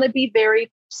I want to be very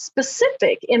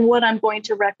specific in what I'm going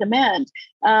to recommend.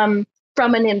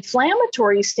 From an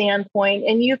inflammatory standpoint,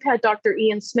 and you've had Dr.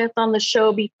 Ian Smith on the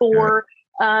show before,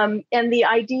 and the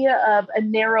idea of a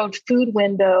narrowed food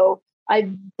window,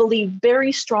 I believe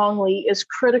very strongly is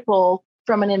critical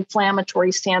from an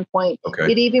inflammatory standpoint.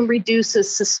 It even reduces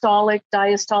systolic,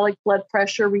 diastolic blood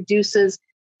pressure, reduces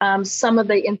Some of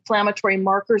the inflammatory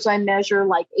markers I measure,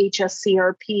 like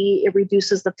HSCRP, it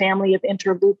reduces the family of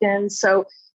interleukins. So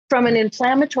from an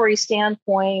inflammatory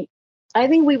standpoint, I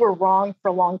think we were wrong for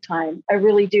a long time. I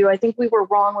really do. I think we were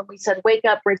wrong when we said, wake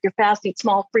up, break your fast, eat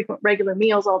small, frequent, regular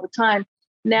meals all the time.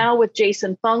 Now with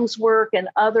Jason Fung's work and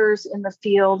others in the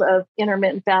field of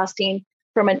intermittent fasting,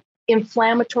 from an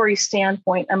inflammatory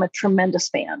standpoint, I'm a tremendous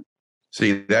fan.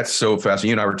 See, that's so fascinating.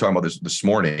 You and I were talking about this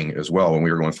morning as well when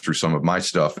we were going through some of my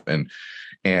stuff, and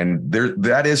there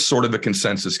that is sort of the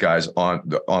consensus, guys,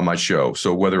 on my show.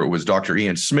 So whether it was Dr.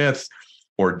 Ian Smith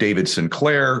or David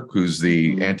Sinclair, who's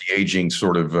the anti-aging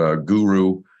sort of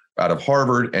guru out of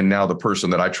Harvard, and now the person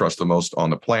that I trust the most on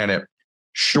the planet,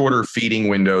 shorter feeding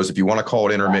windows, if you want to call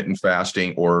it intermittent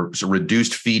fasting, or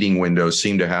reduced feeding windows,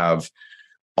 seem to have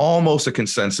almost a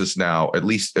consensus now, at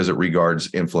least as it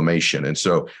regards inflammation. And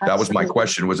so that was my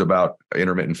question, was about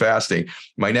intermittent fasting.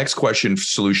 My next question,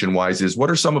 solution wise, is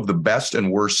what are some of the best and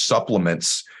worst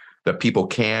supplements that people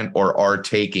can or are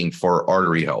taking for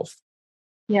artery health?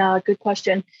 Yeah, good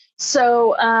question.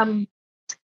 So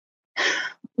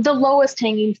the lowest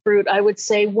hanging fruit, I would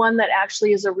say, one that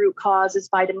actually is a root cause, is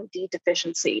vitamin D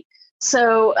deficiency.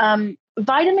 So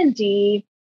vitamin D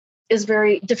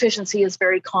deficiency is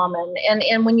very common.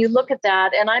 And when you look at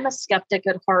that, and I'm a skeptic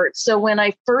at heart. So when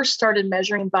I first started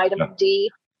measuring vitamin D,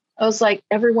 I was like,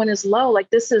 everyone is low. Like,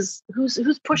 this is,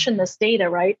 who's pushing this data,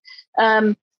 right?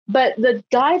 But the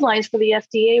guidelines for the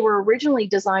FDA were originally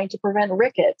designed to prevent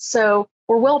rickets. So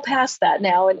we're well past that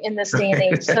now in this day and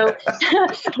age. So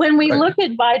when we look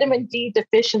at vitamin D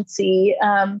deficiency,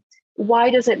 why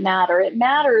does it matter? It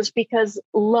matters because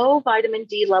low vitamin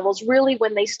D levels, really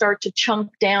when they start to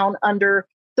chunk down under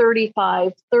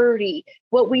 35, 30,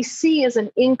 what we see is an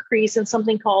increase in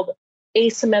something called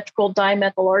asymmetrical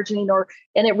dimethylarginine,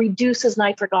 and it reduces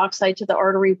nitric oxide to the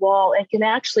artery wall and can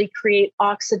actually create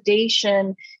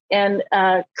oxidation and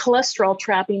cholesterol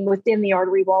trapping within the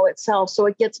artery wall itself. So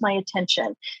it gets my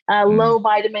attention. Low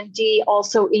vitamin D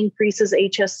also increases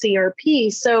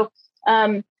HSCRP. So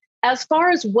as far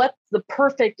as what the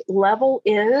perfect level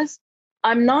is,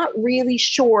 I'm not really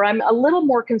sure. I'm a little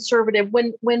more conservative.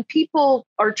 When people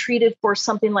are treated for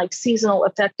something like seasonal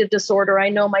affective disorder, I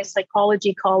know my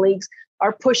psychology colleagues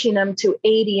are pushing them to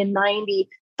 80 and 90.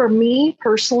 For me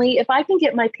personally, if I can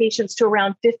get my patients to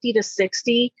around 50 to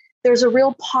 60, there's a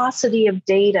real paucity of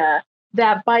data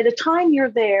that by the time you're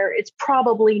there, it's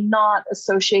probably not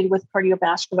associated with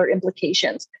cardiovascular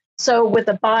implications. So with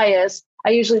a bias,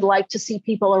 I usually like to see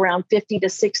people around 50 to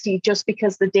 60 just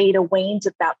because the data wanes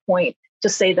at that point to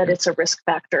say that it's a risk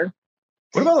factor.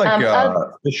 What about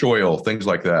like fish oil, things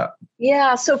like that?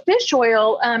 Yeah, so fish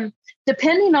oil,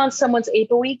 depending on someone's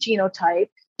ApoE genotype,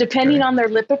 depending on their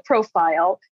lipid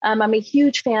profile, I'm a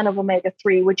huge fan of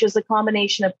omega-3, which is a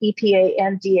combination of EPA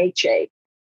and DHA.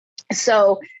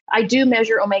 So I do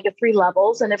measure omega-3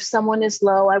 levels. And if someone is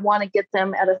low, I want to get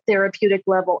them at a therapeutic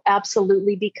level.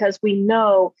 Absolutely, because we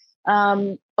know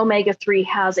omega-3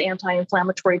 has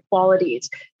anti-inflammatory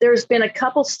qualities. There's been a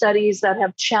couple studies that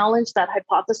have challenged that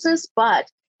hypothesis,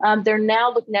 but they're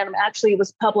now looking at them. Actually, it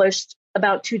was published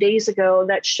about 2 days ago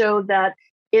that showed that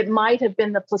it might have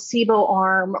been the placebo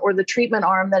arm or the treatment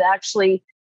arm that actually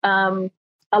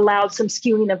allowed some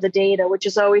skewing of the data, which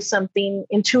is always something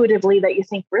intuitively that you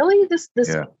think, really,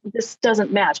 this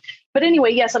doesn't match. But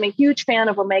anyway, yes, I'm a huge fan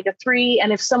of omega-3.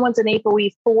 And if someone's an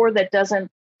ApoE4 that doesn't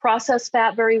process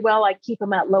fat very well, I keep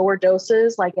them at lower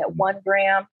doses, like at 1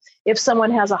 gram. If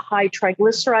someone has a high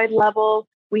triglyceride level,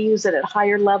 we use it at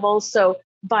higher levels. So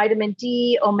vitamin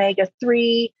D,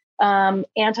 omega-3,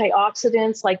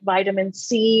 antioxidants like vitamin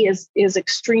C is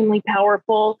extremry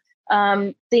powerful.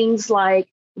 Things like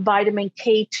vitamin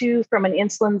K2 from an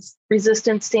insulin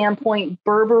resistance standpoint.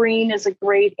 Berberine is a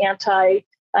great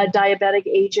anti-diabetic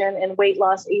agent and weight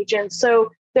loss agent.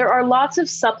 So there are lots of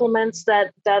supplements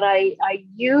that I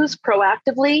use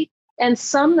proactively, and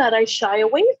some that I shy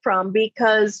away from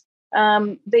because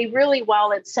they really,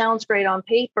 while it sounds great on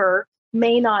paper,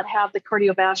 may not have the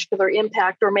cardiovascular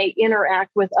impact or may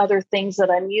interact with other things that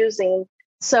I'm using.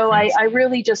 So I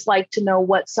really just like to know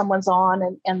what someone's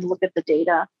on and look at the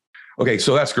data. Okay,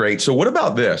 so that's great. So what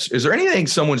about this? Is there anything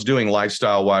someone's doing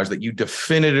lifestyle-wise that you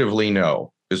definitively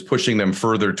know is pushing them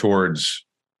further towards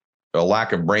a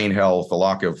lack of brain health, a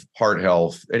lack of heart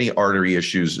health, any artery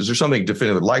issues? Is there something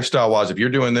definitive lifestyle-wise? If you're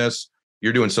doing this,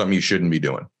 you're doing something you shouldn't be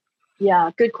doing.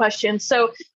 Yeah, good question.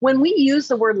 So when we use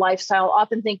the word lifestyle,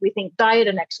 often we think diet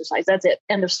and exercise. That's it.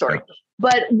 End of story. Right.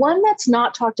 But one that's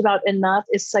not talked about enough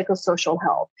is psychosocial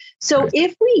health. So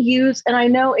if we use, and I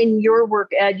know in your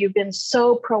work, Ed, you've been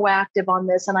so proactive on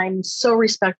this, and I'm so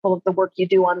respectful of the work you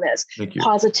do on this,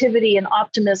 positivity and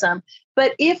optimism.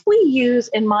 But if we use,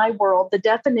 in my world, the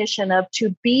definition of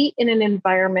to be in an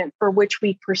environment for which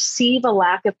we perceive a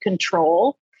lack of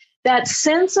control, that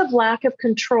sense of lack of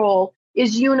control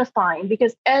is unifying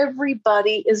because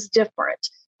everybody is different.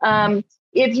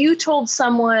 If you told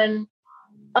someone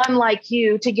unlike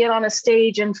you to get on a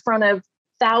stage in front of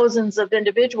thousands of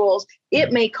individuals,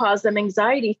 it may cause them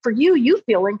anxiety. For you, you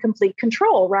feel in complete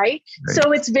control, right?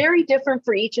 So it's very different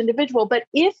for each individual. But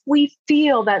if we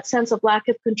feel that sense of lack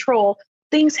of control,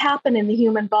 things happen in the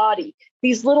human body.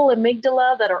 These little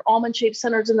amygdala that are almond-shaped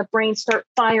centers in the brain start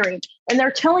firing, and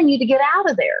they're telling you to get out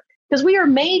of there because we are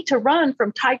made to run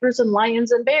from tigers and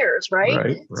lions and bears,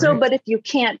 right? So, but if you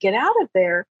can't get out of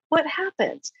there, what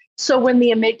happens? So when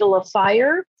the amygdala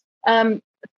fire,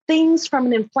 things from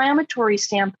an inflammatory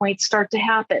standpoint start to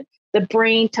happen. The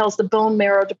brain tells the bone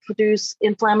marrow to produce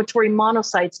inflammatory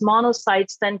monocytes.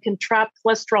 Monocytes then can trap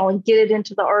cholesterol and get it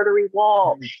into the artery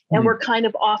wall. And we're kind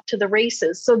of off to the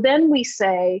races. So then we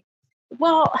say,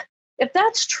 well, if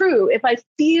that's true, if I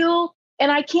feel,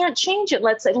 and I can't change it,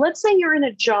 let's say you're in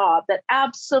a job that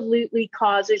absolutely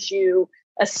causes you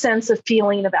a sense of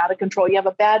feeling of out of control. You have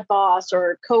a bad boss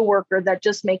or a coworker that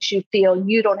just makes you feel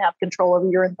you don't have control over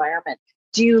your environment.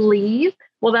 Do you leave?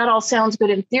 Well, that all sounds good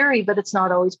in theory, but it's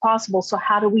not always possible. So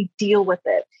how do we deal with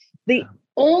it? The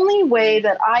only way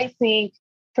that I think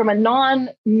from a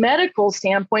non-medical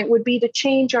standpoint would be to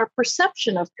change our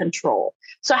perception of control.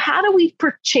 So how do we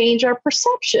change our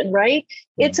perception, right?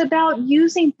 It's about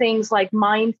using things like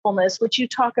mindfulness, which you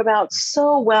talk about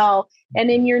so well.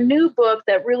 And in your new book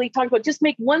that really talks about just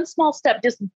make one small step,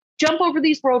 just jump over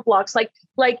these roadblocks,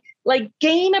 like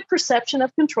gain a perception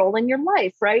of control in your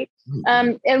life, right?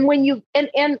 And when you,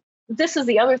 and this is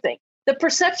the other thing, the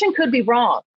perception could be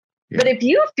wrong, but if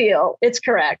you feel it's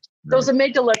correct, those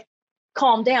amygdala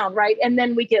calm down, right? And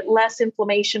then we get less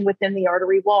inflammation within the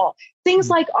artery wall. Things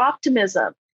like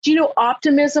optimism. Do you know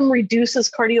optimism reduces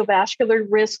cardiovascular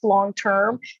risk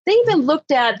long-term? They even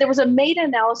looked at, there was a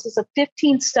meta-analysis of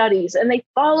 15 studies, and they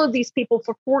followed these people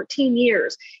for 14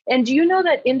 years. And do you know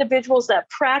that individuals that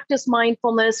practice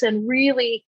mindfulness and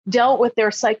really dealt with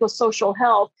their psychosocial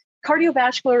health,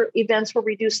 cardiovascular events were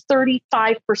reduced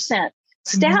 35%.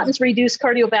 Statins reduce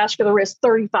cardiovascular risk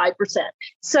 35%.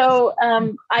 So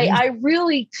I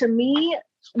really, to me,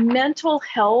 mental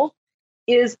health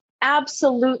is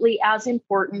absolutely as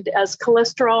important as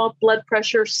cholesterol, blood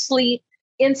pressure, sleep,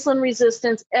 insulin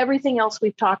resistance, everything else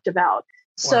we've talked about.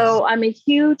 So I'm a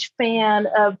huge fan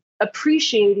of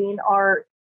appreciating our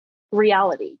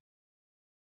reality.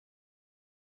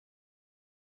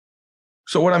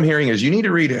 So what I'm hearing is you need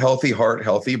to read Healthy Heart,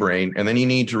 Healthy Brain, and then you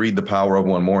need to read The Power of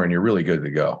One More, and you're really good to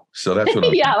go. So that's what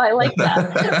I'm yeah, I like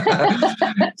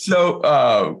that. So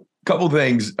a couple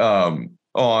things on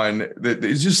that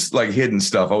is just like hidden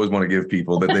stuff I always want to give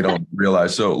people that they don't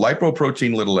realize. So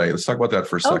lipoprotein little a, let's talk about that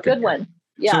for a second. Oh, good one.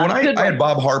 Yeah. So when I had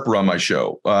Bob Harper on my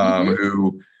show,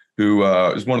 who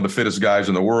is one of the fittest guys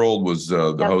in the world, was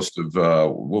the host of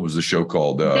what was the show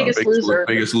called?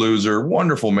 Biggest Loser.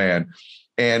 Wonderful man.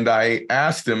 And I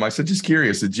asked him, I said, just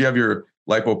curious, did you have your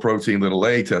lipoprotein little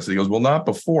a tested? He goes, well, not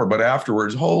before, but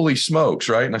afterwards. Holy smokes,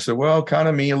 right? And I said, well, kind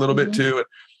of me a little bit too. And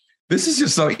this is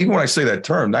just something, even when I say that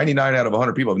term, 99 out of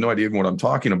 100 people have no idea even what I'm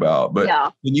talking about. But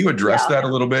can you address that a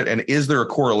little bit? And is there a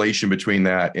correlation between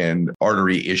that and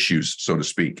artery issues, so to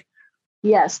speak?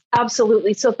 Yes,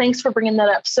 absolutely. So thanks for bringing that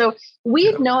up. So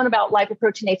we've known about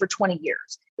lipoprotein A for 20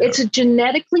 years. It's a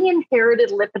genetically inherited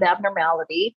lipid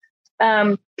abnormality.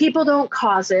 People don't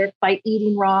cause it by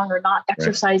eating wrong or not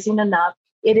exercising enough.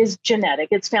 It is genetic.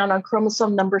 It's found on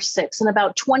chromosome number 6, and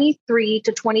about 23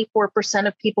 to 24%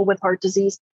 of people with heart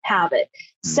disease have it.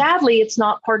 Sadly, it's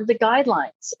not part of the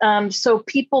guidelines. So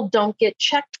people don't get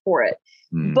checked for it,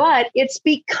 but it's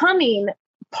becoming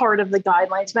part of the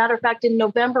guidelines. Matter of fact, in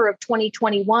November of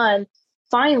 2021,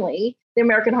 finally, the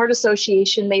American Heart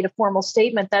Association made a formal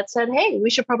statement that said, hey, we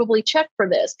should probably check for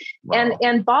this. Wow.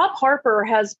 And Bob Harper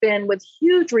has been, with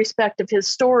huge respect of his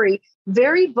story,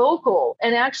 very vocal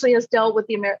and actually has dealt with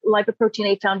the Lipoprotein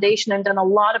A Foundation and done a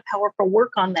lot of powerful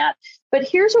work on that. But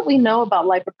here's what we know about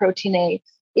lipoprotein A.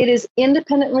 It is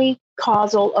independently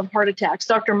causal of heart attacks.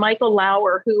 Dr. Michael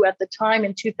Lauer, who at the time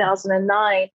in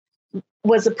 2009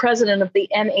 was the president of the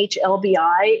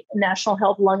NHLBI, National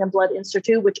Health, Lung and Blood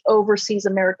Institute, which oversees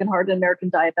American Heart and American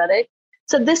Diabetic,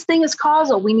 said this thing is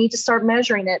causal. We need to start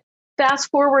measuring it. Fast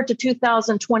forward to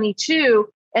 2022,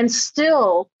 and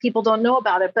still people don't know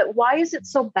about it. But why is it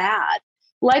so bad?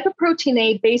 lipoprotein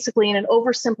A, basically in an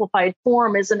oversimplified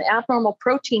form, is an abnormal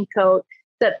protein coat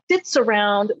that fits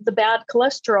around the bad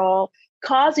cholesterol,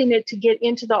 causing it to get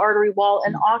into the artery wall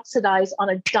and oxidize on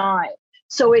a dime.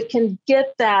 So it can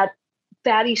get that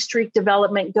fatty streak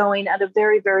development going at a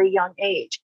very, very young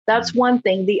age. That's one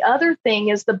thing. The other thing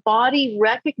is the body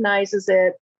recognizes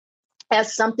it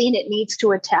as something it needs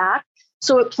to attack.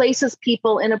 So it places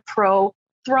people in a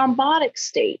pro-thrombotic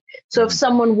state. So if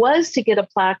someone was to get a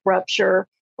plaque rupture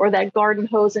or that garden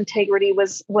hose integrity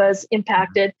was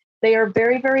impacted, they are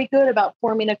very, very good about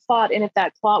forming a clot. And if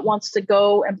that clot wants to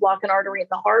go and block an artery in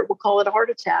the heart, we'll call it a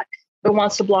heart attack. If it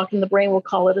wants to block in the brain, we'll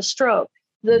call it a stroke.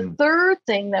 The third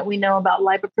thing that we know about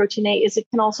lipoprotein A is it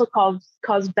can also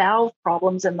cause valve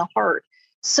problems in the heart.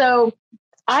 So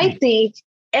I think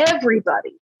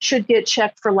everybody should get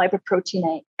checked for lipoprotein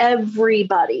A,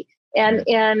 everybody.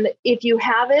 And if you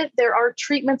have it, there are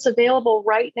treatments available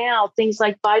right now. Things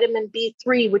like vitamin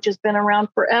B3, which has been around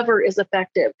forever, is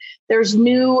effective. There's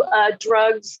new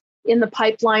drugs in the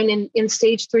pipeline in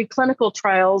stage 3 clinical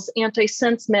trials,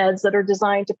 antisense meds that are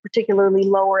designed to particularly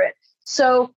lower it.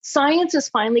 So science is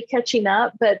finally catching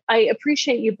up, but I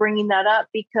appreciate you bringing that up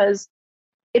because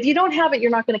if you don't have it,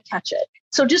 you're not going to catch it.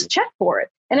 So just check for it.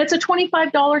 And it's a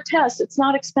 $25 test. It's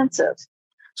not expensive.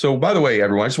 So, by the way,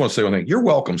 everyone, I just want to say one thing. You're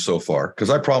welcome so far, because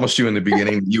I promised you in the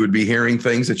beginning you would be hearing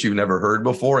things that you've never heard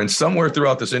before. And somewhere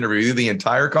throughout this interview, either the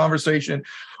entire conversation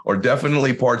or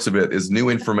definitely parts of it is new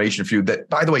information for you. That,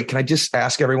 by the way, can I just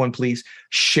ask everyone, please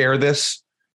share this?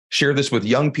 Share this with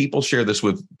young people, share this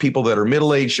with people that are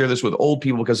middle-aged, share this with old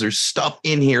people, because there's stuff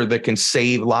in here that can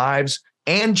save lives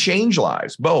and change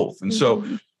lives, both. And so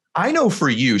I know for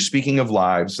you, speaking of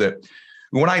lives, that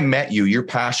when I met you, your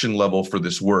passion level for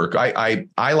this work, I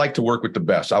like to work with the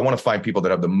best. I want to find people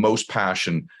that have the most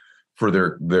passion for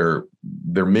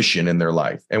their mission in their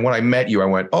life. And when I met you, I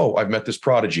went, oh, I've met this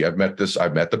prodigy. I've met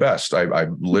the best. I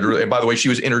literally, and by the way, she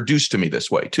was introduced to me this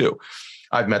way too.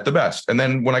 I've met the best. And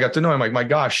then when I got to know her, I'm like, my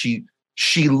gosh,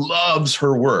 she loves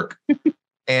her work.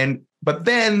 But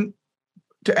then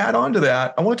to add on to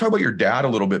that, I want to talk about your dad a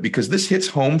little bit, because this hits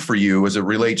home for you as it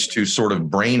relates to sort of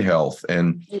brain health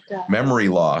and memory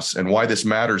loss and why this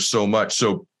matters so much.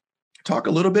 So talk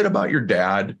a little bit about your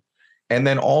dad, and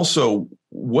then also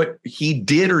what he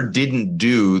did or didn't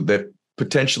do that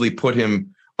potentially put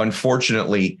him,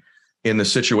 unfortunately, in the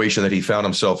situation that he found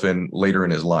himself in later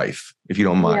in his life, if you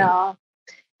don't mind.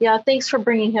 Yeah. Thanks for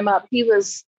bringing him up. He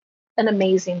was an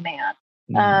amazing man.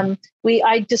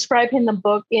 I describe him in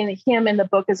the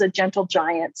book as a gentle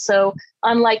giant. So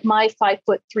unlike my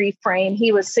 5'3" frame,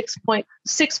 he was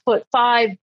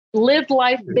 6'5", lived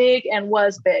life big and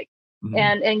was big,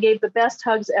 and gave the best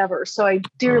hugs ever. So I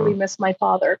dearly miss my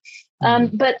father.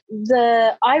 But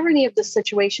the irony of the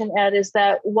situation, Ed, is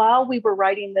that while we were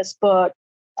writing this book,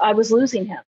 I was losing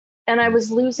him. And I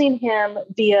was losing him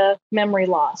via memory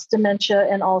loss, dementia,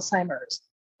 and Alzheimer's.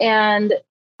 And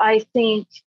I think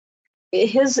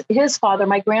his father,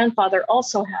 my grandfather,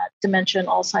 also had dementia and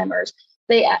Alzheimer's.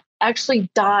 They actually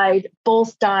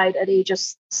both died at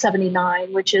ages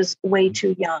 79, which is way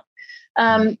too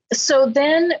young. So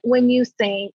then when you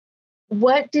think,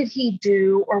 what did he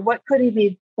do, or what could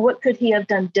he have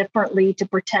done differently to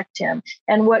protect him?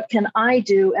 And what can I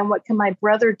do? And what can my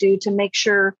brother do to make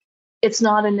sure it's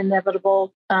not an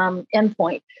inevitable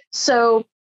endpoint? So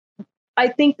I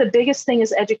think the biggest thing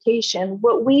is education.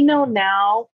 What we know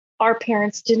now, our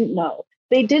parents didn't know.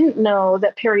 They didn't know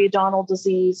that periodontal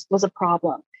disease was a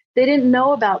problem. They didn't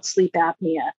know about sleep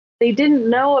apnea. They didn't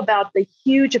know about the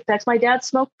huge effects. My dad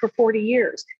smoked for 40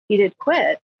 years. He did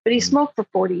quit, but he smoked for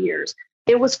 40 years.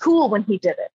 It was cool when he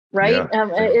did it, right?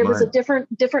 It was a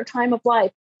different time of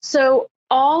life. So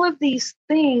all of these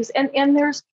things, and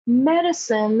there's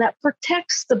medicine that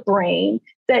protects the brain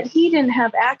that he didn't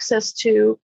have access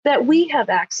to, that we have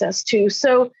access to.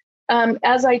 So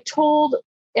as I told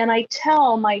and I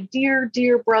tell my dear,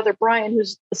 dear brother, Brian,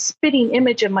 who's a spitting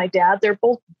image of my dad, they're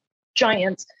both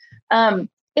giants.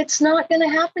 It's not going to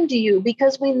happen to you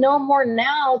because we know more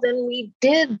now than we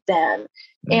did then.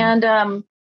 And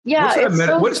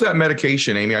what's that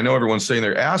medication, Amy? I know everyone's saying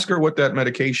there. Ask her what that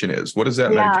medication is. What is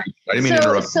that medication? I didn't mean to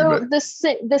interrupt you. So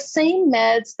the same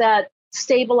meds that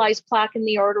stabilize plaque in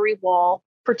the artery wall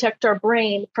protect our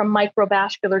brain from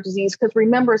microvascular disease. Because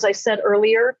remember, as I said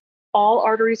earlier, all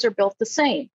arteries are built the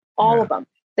same, all of them.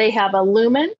 They have a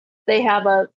lumen, they have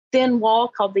a thin wall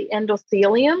called the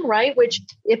endothelium, right? Which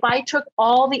if I took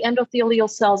all the endothelial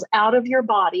cells out of your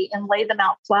body and lay them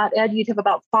out flat, Ed, you'd have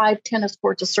about 5 tennis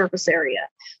courts of surface area.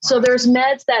 So there's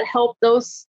meds that help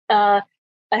those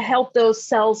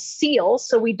cells seal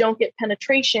so we don't get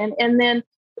penetration. And then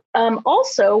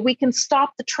Also, we can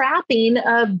stop the trapping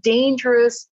of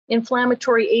dangerous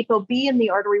inflammatory ApoB in the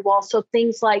artery wall. So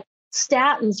things like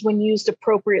statins, when used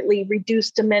appropriately,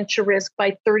 reduce dementia risk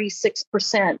by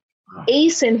 36%.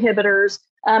 ACE inhibitors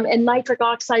and nitric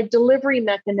oxide delivery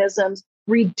mechanisms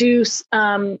reduce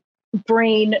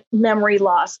brain memory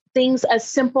loss. Things as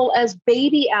simple as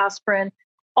baby aspirin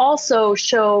also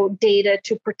show data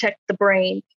to protect the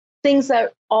brain. Things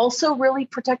that also really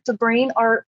protect the brain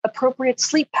are appropriate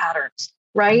sleep patterns,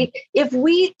 right? If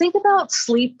we think about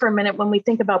sleep for a minute, when we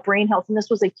think about brain health, and this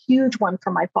was a huge one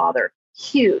for my father,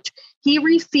 huge. He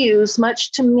refused,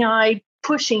 much to my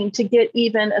pushing, to get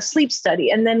even a sleep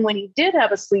study. And then when he did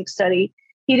have a sleep study,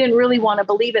 he didn't really want to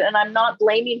believe it. And I'm not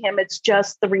blaming him. It's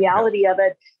just the reality of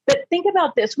it. But think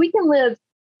about this. We can live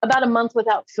about a month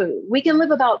without food. We can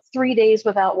live about 3 days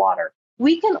without water.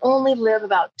 We can only live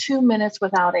about 2 minutes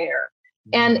without air.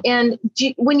 And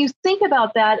when you think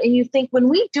about that, and you think when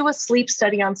we do a sleep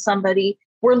study on somebody,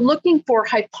 we're looking for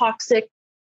hypoxic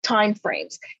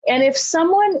timeframes. And if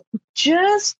someone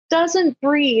just doesn't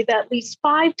breathe at least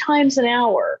 5 times an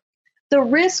hour, the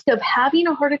risk of having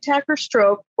a heart attack or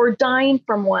stroke or dying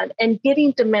from one and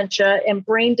getting dementia and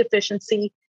brain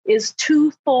deficiency is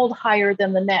twofold higher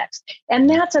than the next. And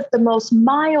that's at the most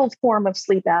mild form of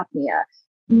sleep apnea.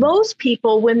 Most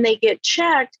people, when they get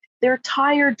checked, they're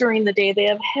tired during the day, they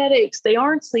have headaches, they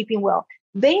aren't sleeping well.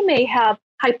 They may have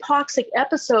hypoxic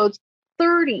episodes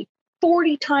 30,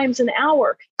 40 times an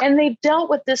hour, and they've dealt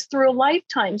with this through a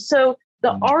lifetime. So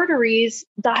the arteries,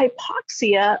 the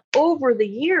hypoxia over the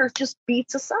years just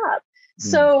beats us up.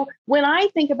 So when I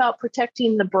think about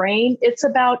protecting the brain, it's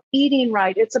about eating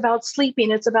right, it's about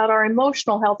sleeping, it's about our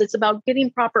emotional health, it's about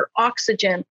getting proper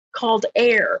oxygen called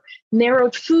air.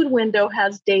 Narrowed food window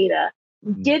has data.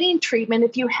 Getting treatment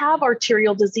if you have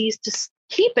arterial disease, to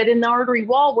keep it in the artery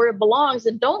wall where it belongs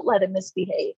and don't let it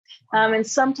misbehave. And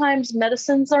sometimes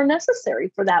medicines are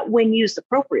necessary for that when used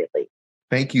appropriately.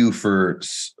 Thank you for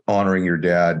honoring your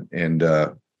dad and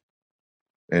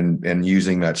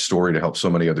using that story to help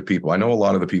so many other people. I know a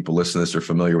lot of the people listening to this are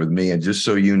familiar with me, and just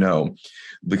so you know,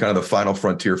 the kind of the final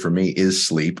frontier for me is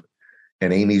sleep.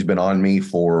 And Amy's been on me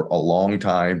for a long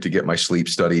time to get my sleep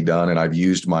study done, and I've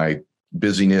used my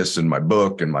busyness and my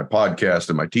book and my podcast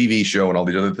and my TV show and all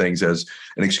these other things as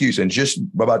an excuse. And just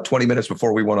about 20 minutes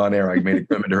before we went on air, I made a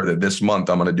commitment to her that this month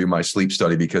I'm going to do my sleep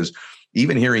study, because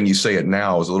even hearing you say it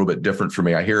now is a little bit different for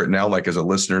me. I hear it now like as a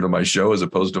listener to my show, as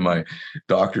opposed to my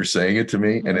doctor saying it to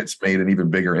me. And it's made an even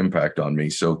bigger impact on me.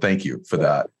 So thank you for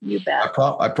that. You bet.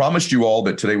 I promised you all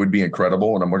that today would be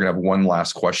incredible. And we're going to have one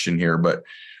last question here, but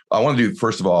I want to do,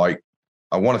 first of all,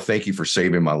 I want to thank you for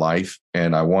saving my life.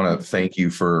 And I want to thank you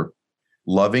for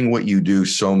loving what you do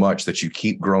so much that you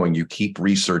keep growing, you keep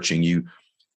researching,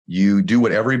 you do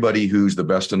what everybody who's the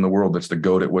best in the world, that's the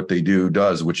GOAT at what they do,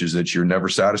 does, which is that you're never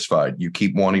satisfied. You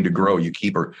keep wanting to grow.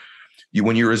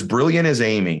 When you're as brilliant as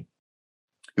Amy,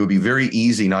 it would be very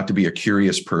easy not to be a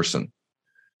curious person.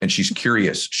 And she's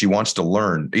curious. She wants to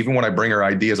learn. Even when I bring her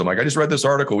ideas, I'm like, I just read this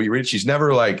article. Will you read it? She's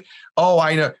never like, oh,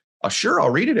 I know. Sure, I'll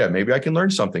read it. Ed. Maybe I can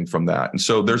learn something from that. And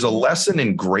so there's a lesson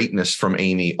in greatness from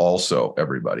Amy also,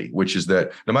 everybody, which is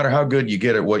that no matter how good you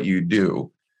get at what you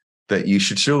do, that you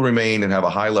should still remain and have a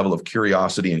high level of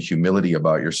curiosity and humility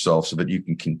about yourself so that you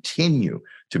can continue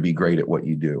to be great at what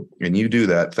you do. And you do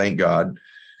that, thank God.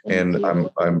 And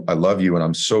I love you, and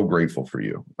I'm so grateful for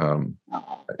you.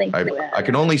 Thank you. I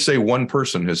can only say one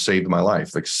person has saved my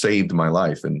life,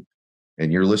 and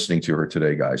you're listening to her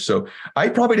today, guys. So I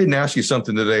probably didn't ask you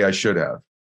something today I should have.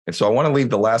 And so I want to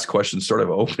leave the last question sort of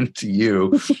open to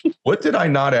you. What did I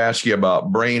not ask you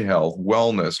about brain health,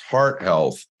 wellness, heart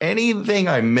health, anything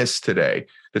I missed today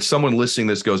that someone listening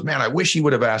to this goes, man, I wish he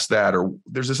would have asked that, or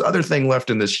there's this other thing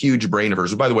left in this huge brain of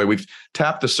hers. By the way, we've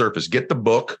tapped the surface. Get the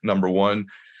book, number one.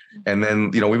 And then,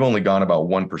 we've only gone about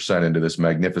 1% into this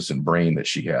magnificent brain that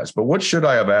she has. But what should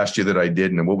I have asked you that I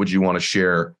didn't? And what would you want to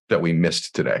share that we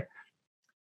missed today?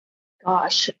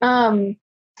 Gosh,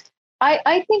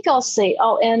 I think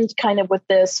I'll end kind of with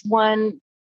this one.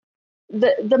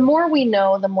 The more we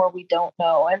know, the more we don't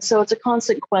know. And so it's a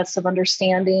constant quest of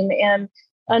understanding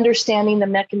the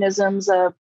mechanisms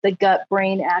of the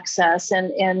gut-brain axis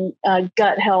and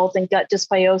gut health and gut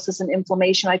dysbiosis and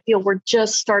inflammation. I feel we're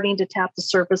just starting to tap the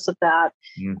surface of that.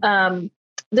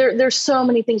 There's so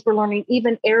many things we're learning.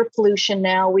 Even air pollution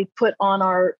now, we put on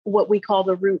our what we call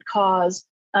the root cause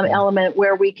element,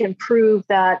 where we can prove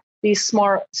that these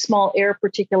small air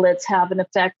particulates have an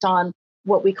effect on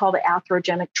what we call the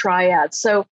atherogenic triad.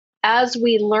 So as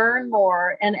we learn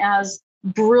more and as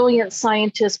brilliant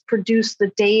scientists produce the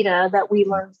data that we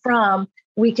learn from,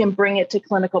 we can bring it to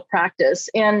clinical practice.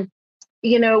 And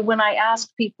when I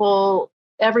ask people,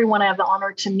 everyone I have the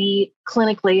honor to meet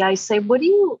clinically, I say,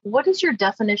 what is your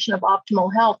definition of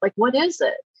optimal health? Like, what is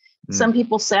it? Some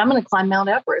people say, I'm going to climb Mount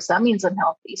Everest. That means I'm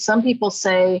healthy. Some people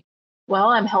say, well,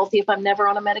 I'm healthy if I'm never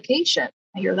on a medication.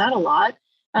 I hear that a lot.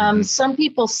 Some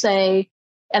people say,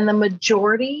 and the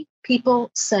majority people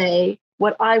say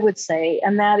what I would say,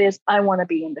 and that is, I want to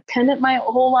be independent my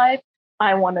whole life.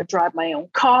 I want to drive my own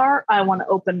car. I want to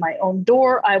open my own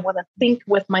door. I want to think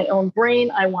with my own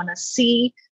brain. I want to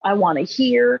see. I want to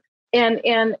hear.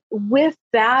 And with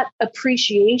that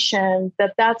appreciation,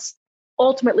 that's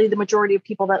ultimately the majority of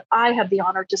people that I have the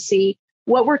honor to see,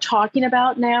 what we're talking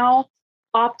about now,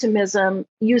 optimism,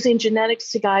 using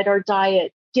genetics to guide our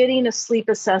diet, getting a sleep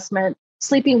assessment,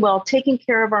 sleeping well, taking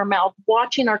care of our mouth,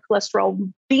 watching our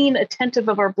cholesterol, being attentive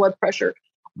of our blood pressure,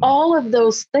 all of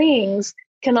those things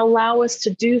can allow us to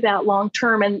do that long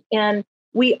term. And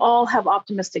we all have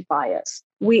optimistic bias.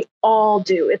 We all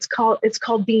do. It's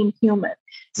called being human.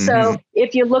 So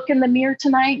if you look in the mirror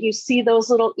tonight, you see those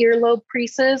little earlobe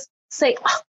creases, say,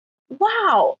 oh,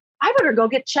 wow, I better go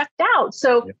get checked out.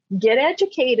 So get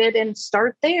educated and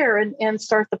start there and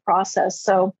start the process.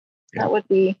 So that would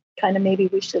be kind of, maybe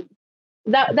we should,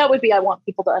 that would be, I want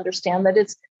people to understand that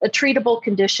it's a treatable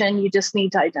condition. You just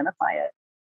need to identify it.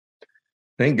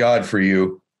 Thank God for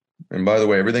you. And by the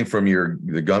way, everything from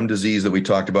the gum disease that we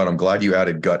talked about, I'm glad you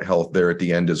added gut health there at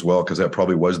the end as well, because that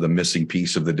probably was the missing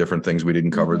piece of the different things we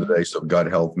didn't cover today. So gut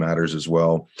health matters as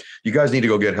well. You guys need to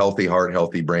go get Healthy Heart,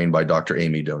 Healthy Brain by Dr.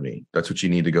 Amy Doneen. That's what you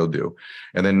need to go do.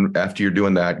 And then after you're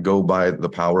doing that, go buy The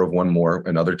Power of One More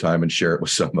another time and share it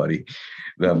with somebody,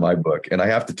 my book. And I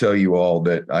have to tell you all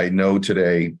that I know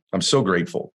today, I'm so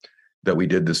grateful that we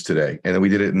did this today and that we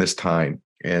did it in this time.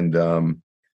 And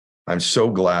I'm so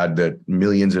glad that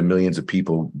millions and millions of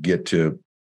people get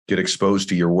exposed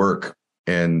to your work,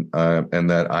 and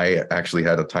that I actually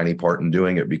had a tiny part in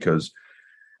doing it, because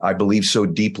I believe so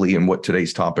deeply in what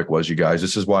today's topic was, you guys.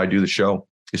 This is why I do the show,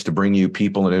 is to bring you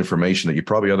people and information that you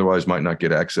probably otherwise might not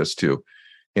get access to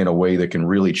in a way that can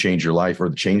really change your life, or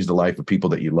change the life of people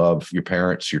that you love, your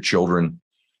parents, your children,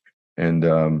 and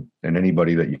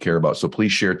anybody that you care about. So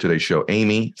please share today's show.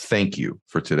 Amy, thank you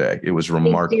for today. It was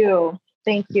remarkable.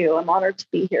 Thank you. I'm honored to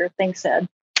be here. Thanks, Ed.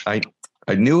 I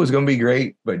knew it was going to be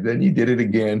great, but then you did it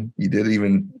again. You did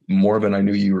even more than I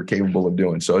knew you were capable of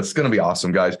doing. So it's going to be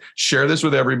awesome, guys. Share this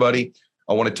with everybody.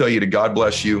 I want to tell you to God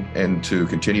bless you, and to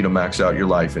continue to max out your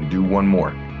life and do one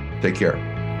more. Take care.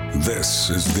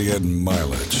 This is the Ed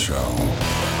Milet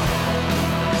Show.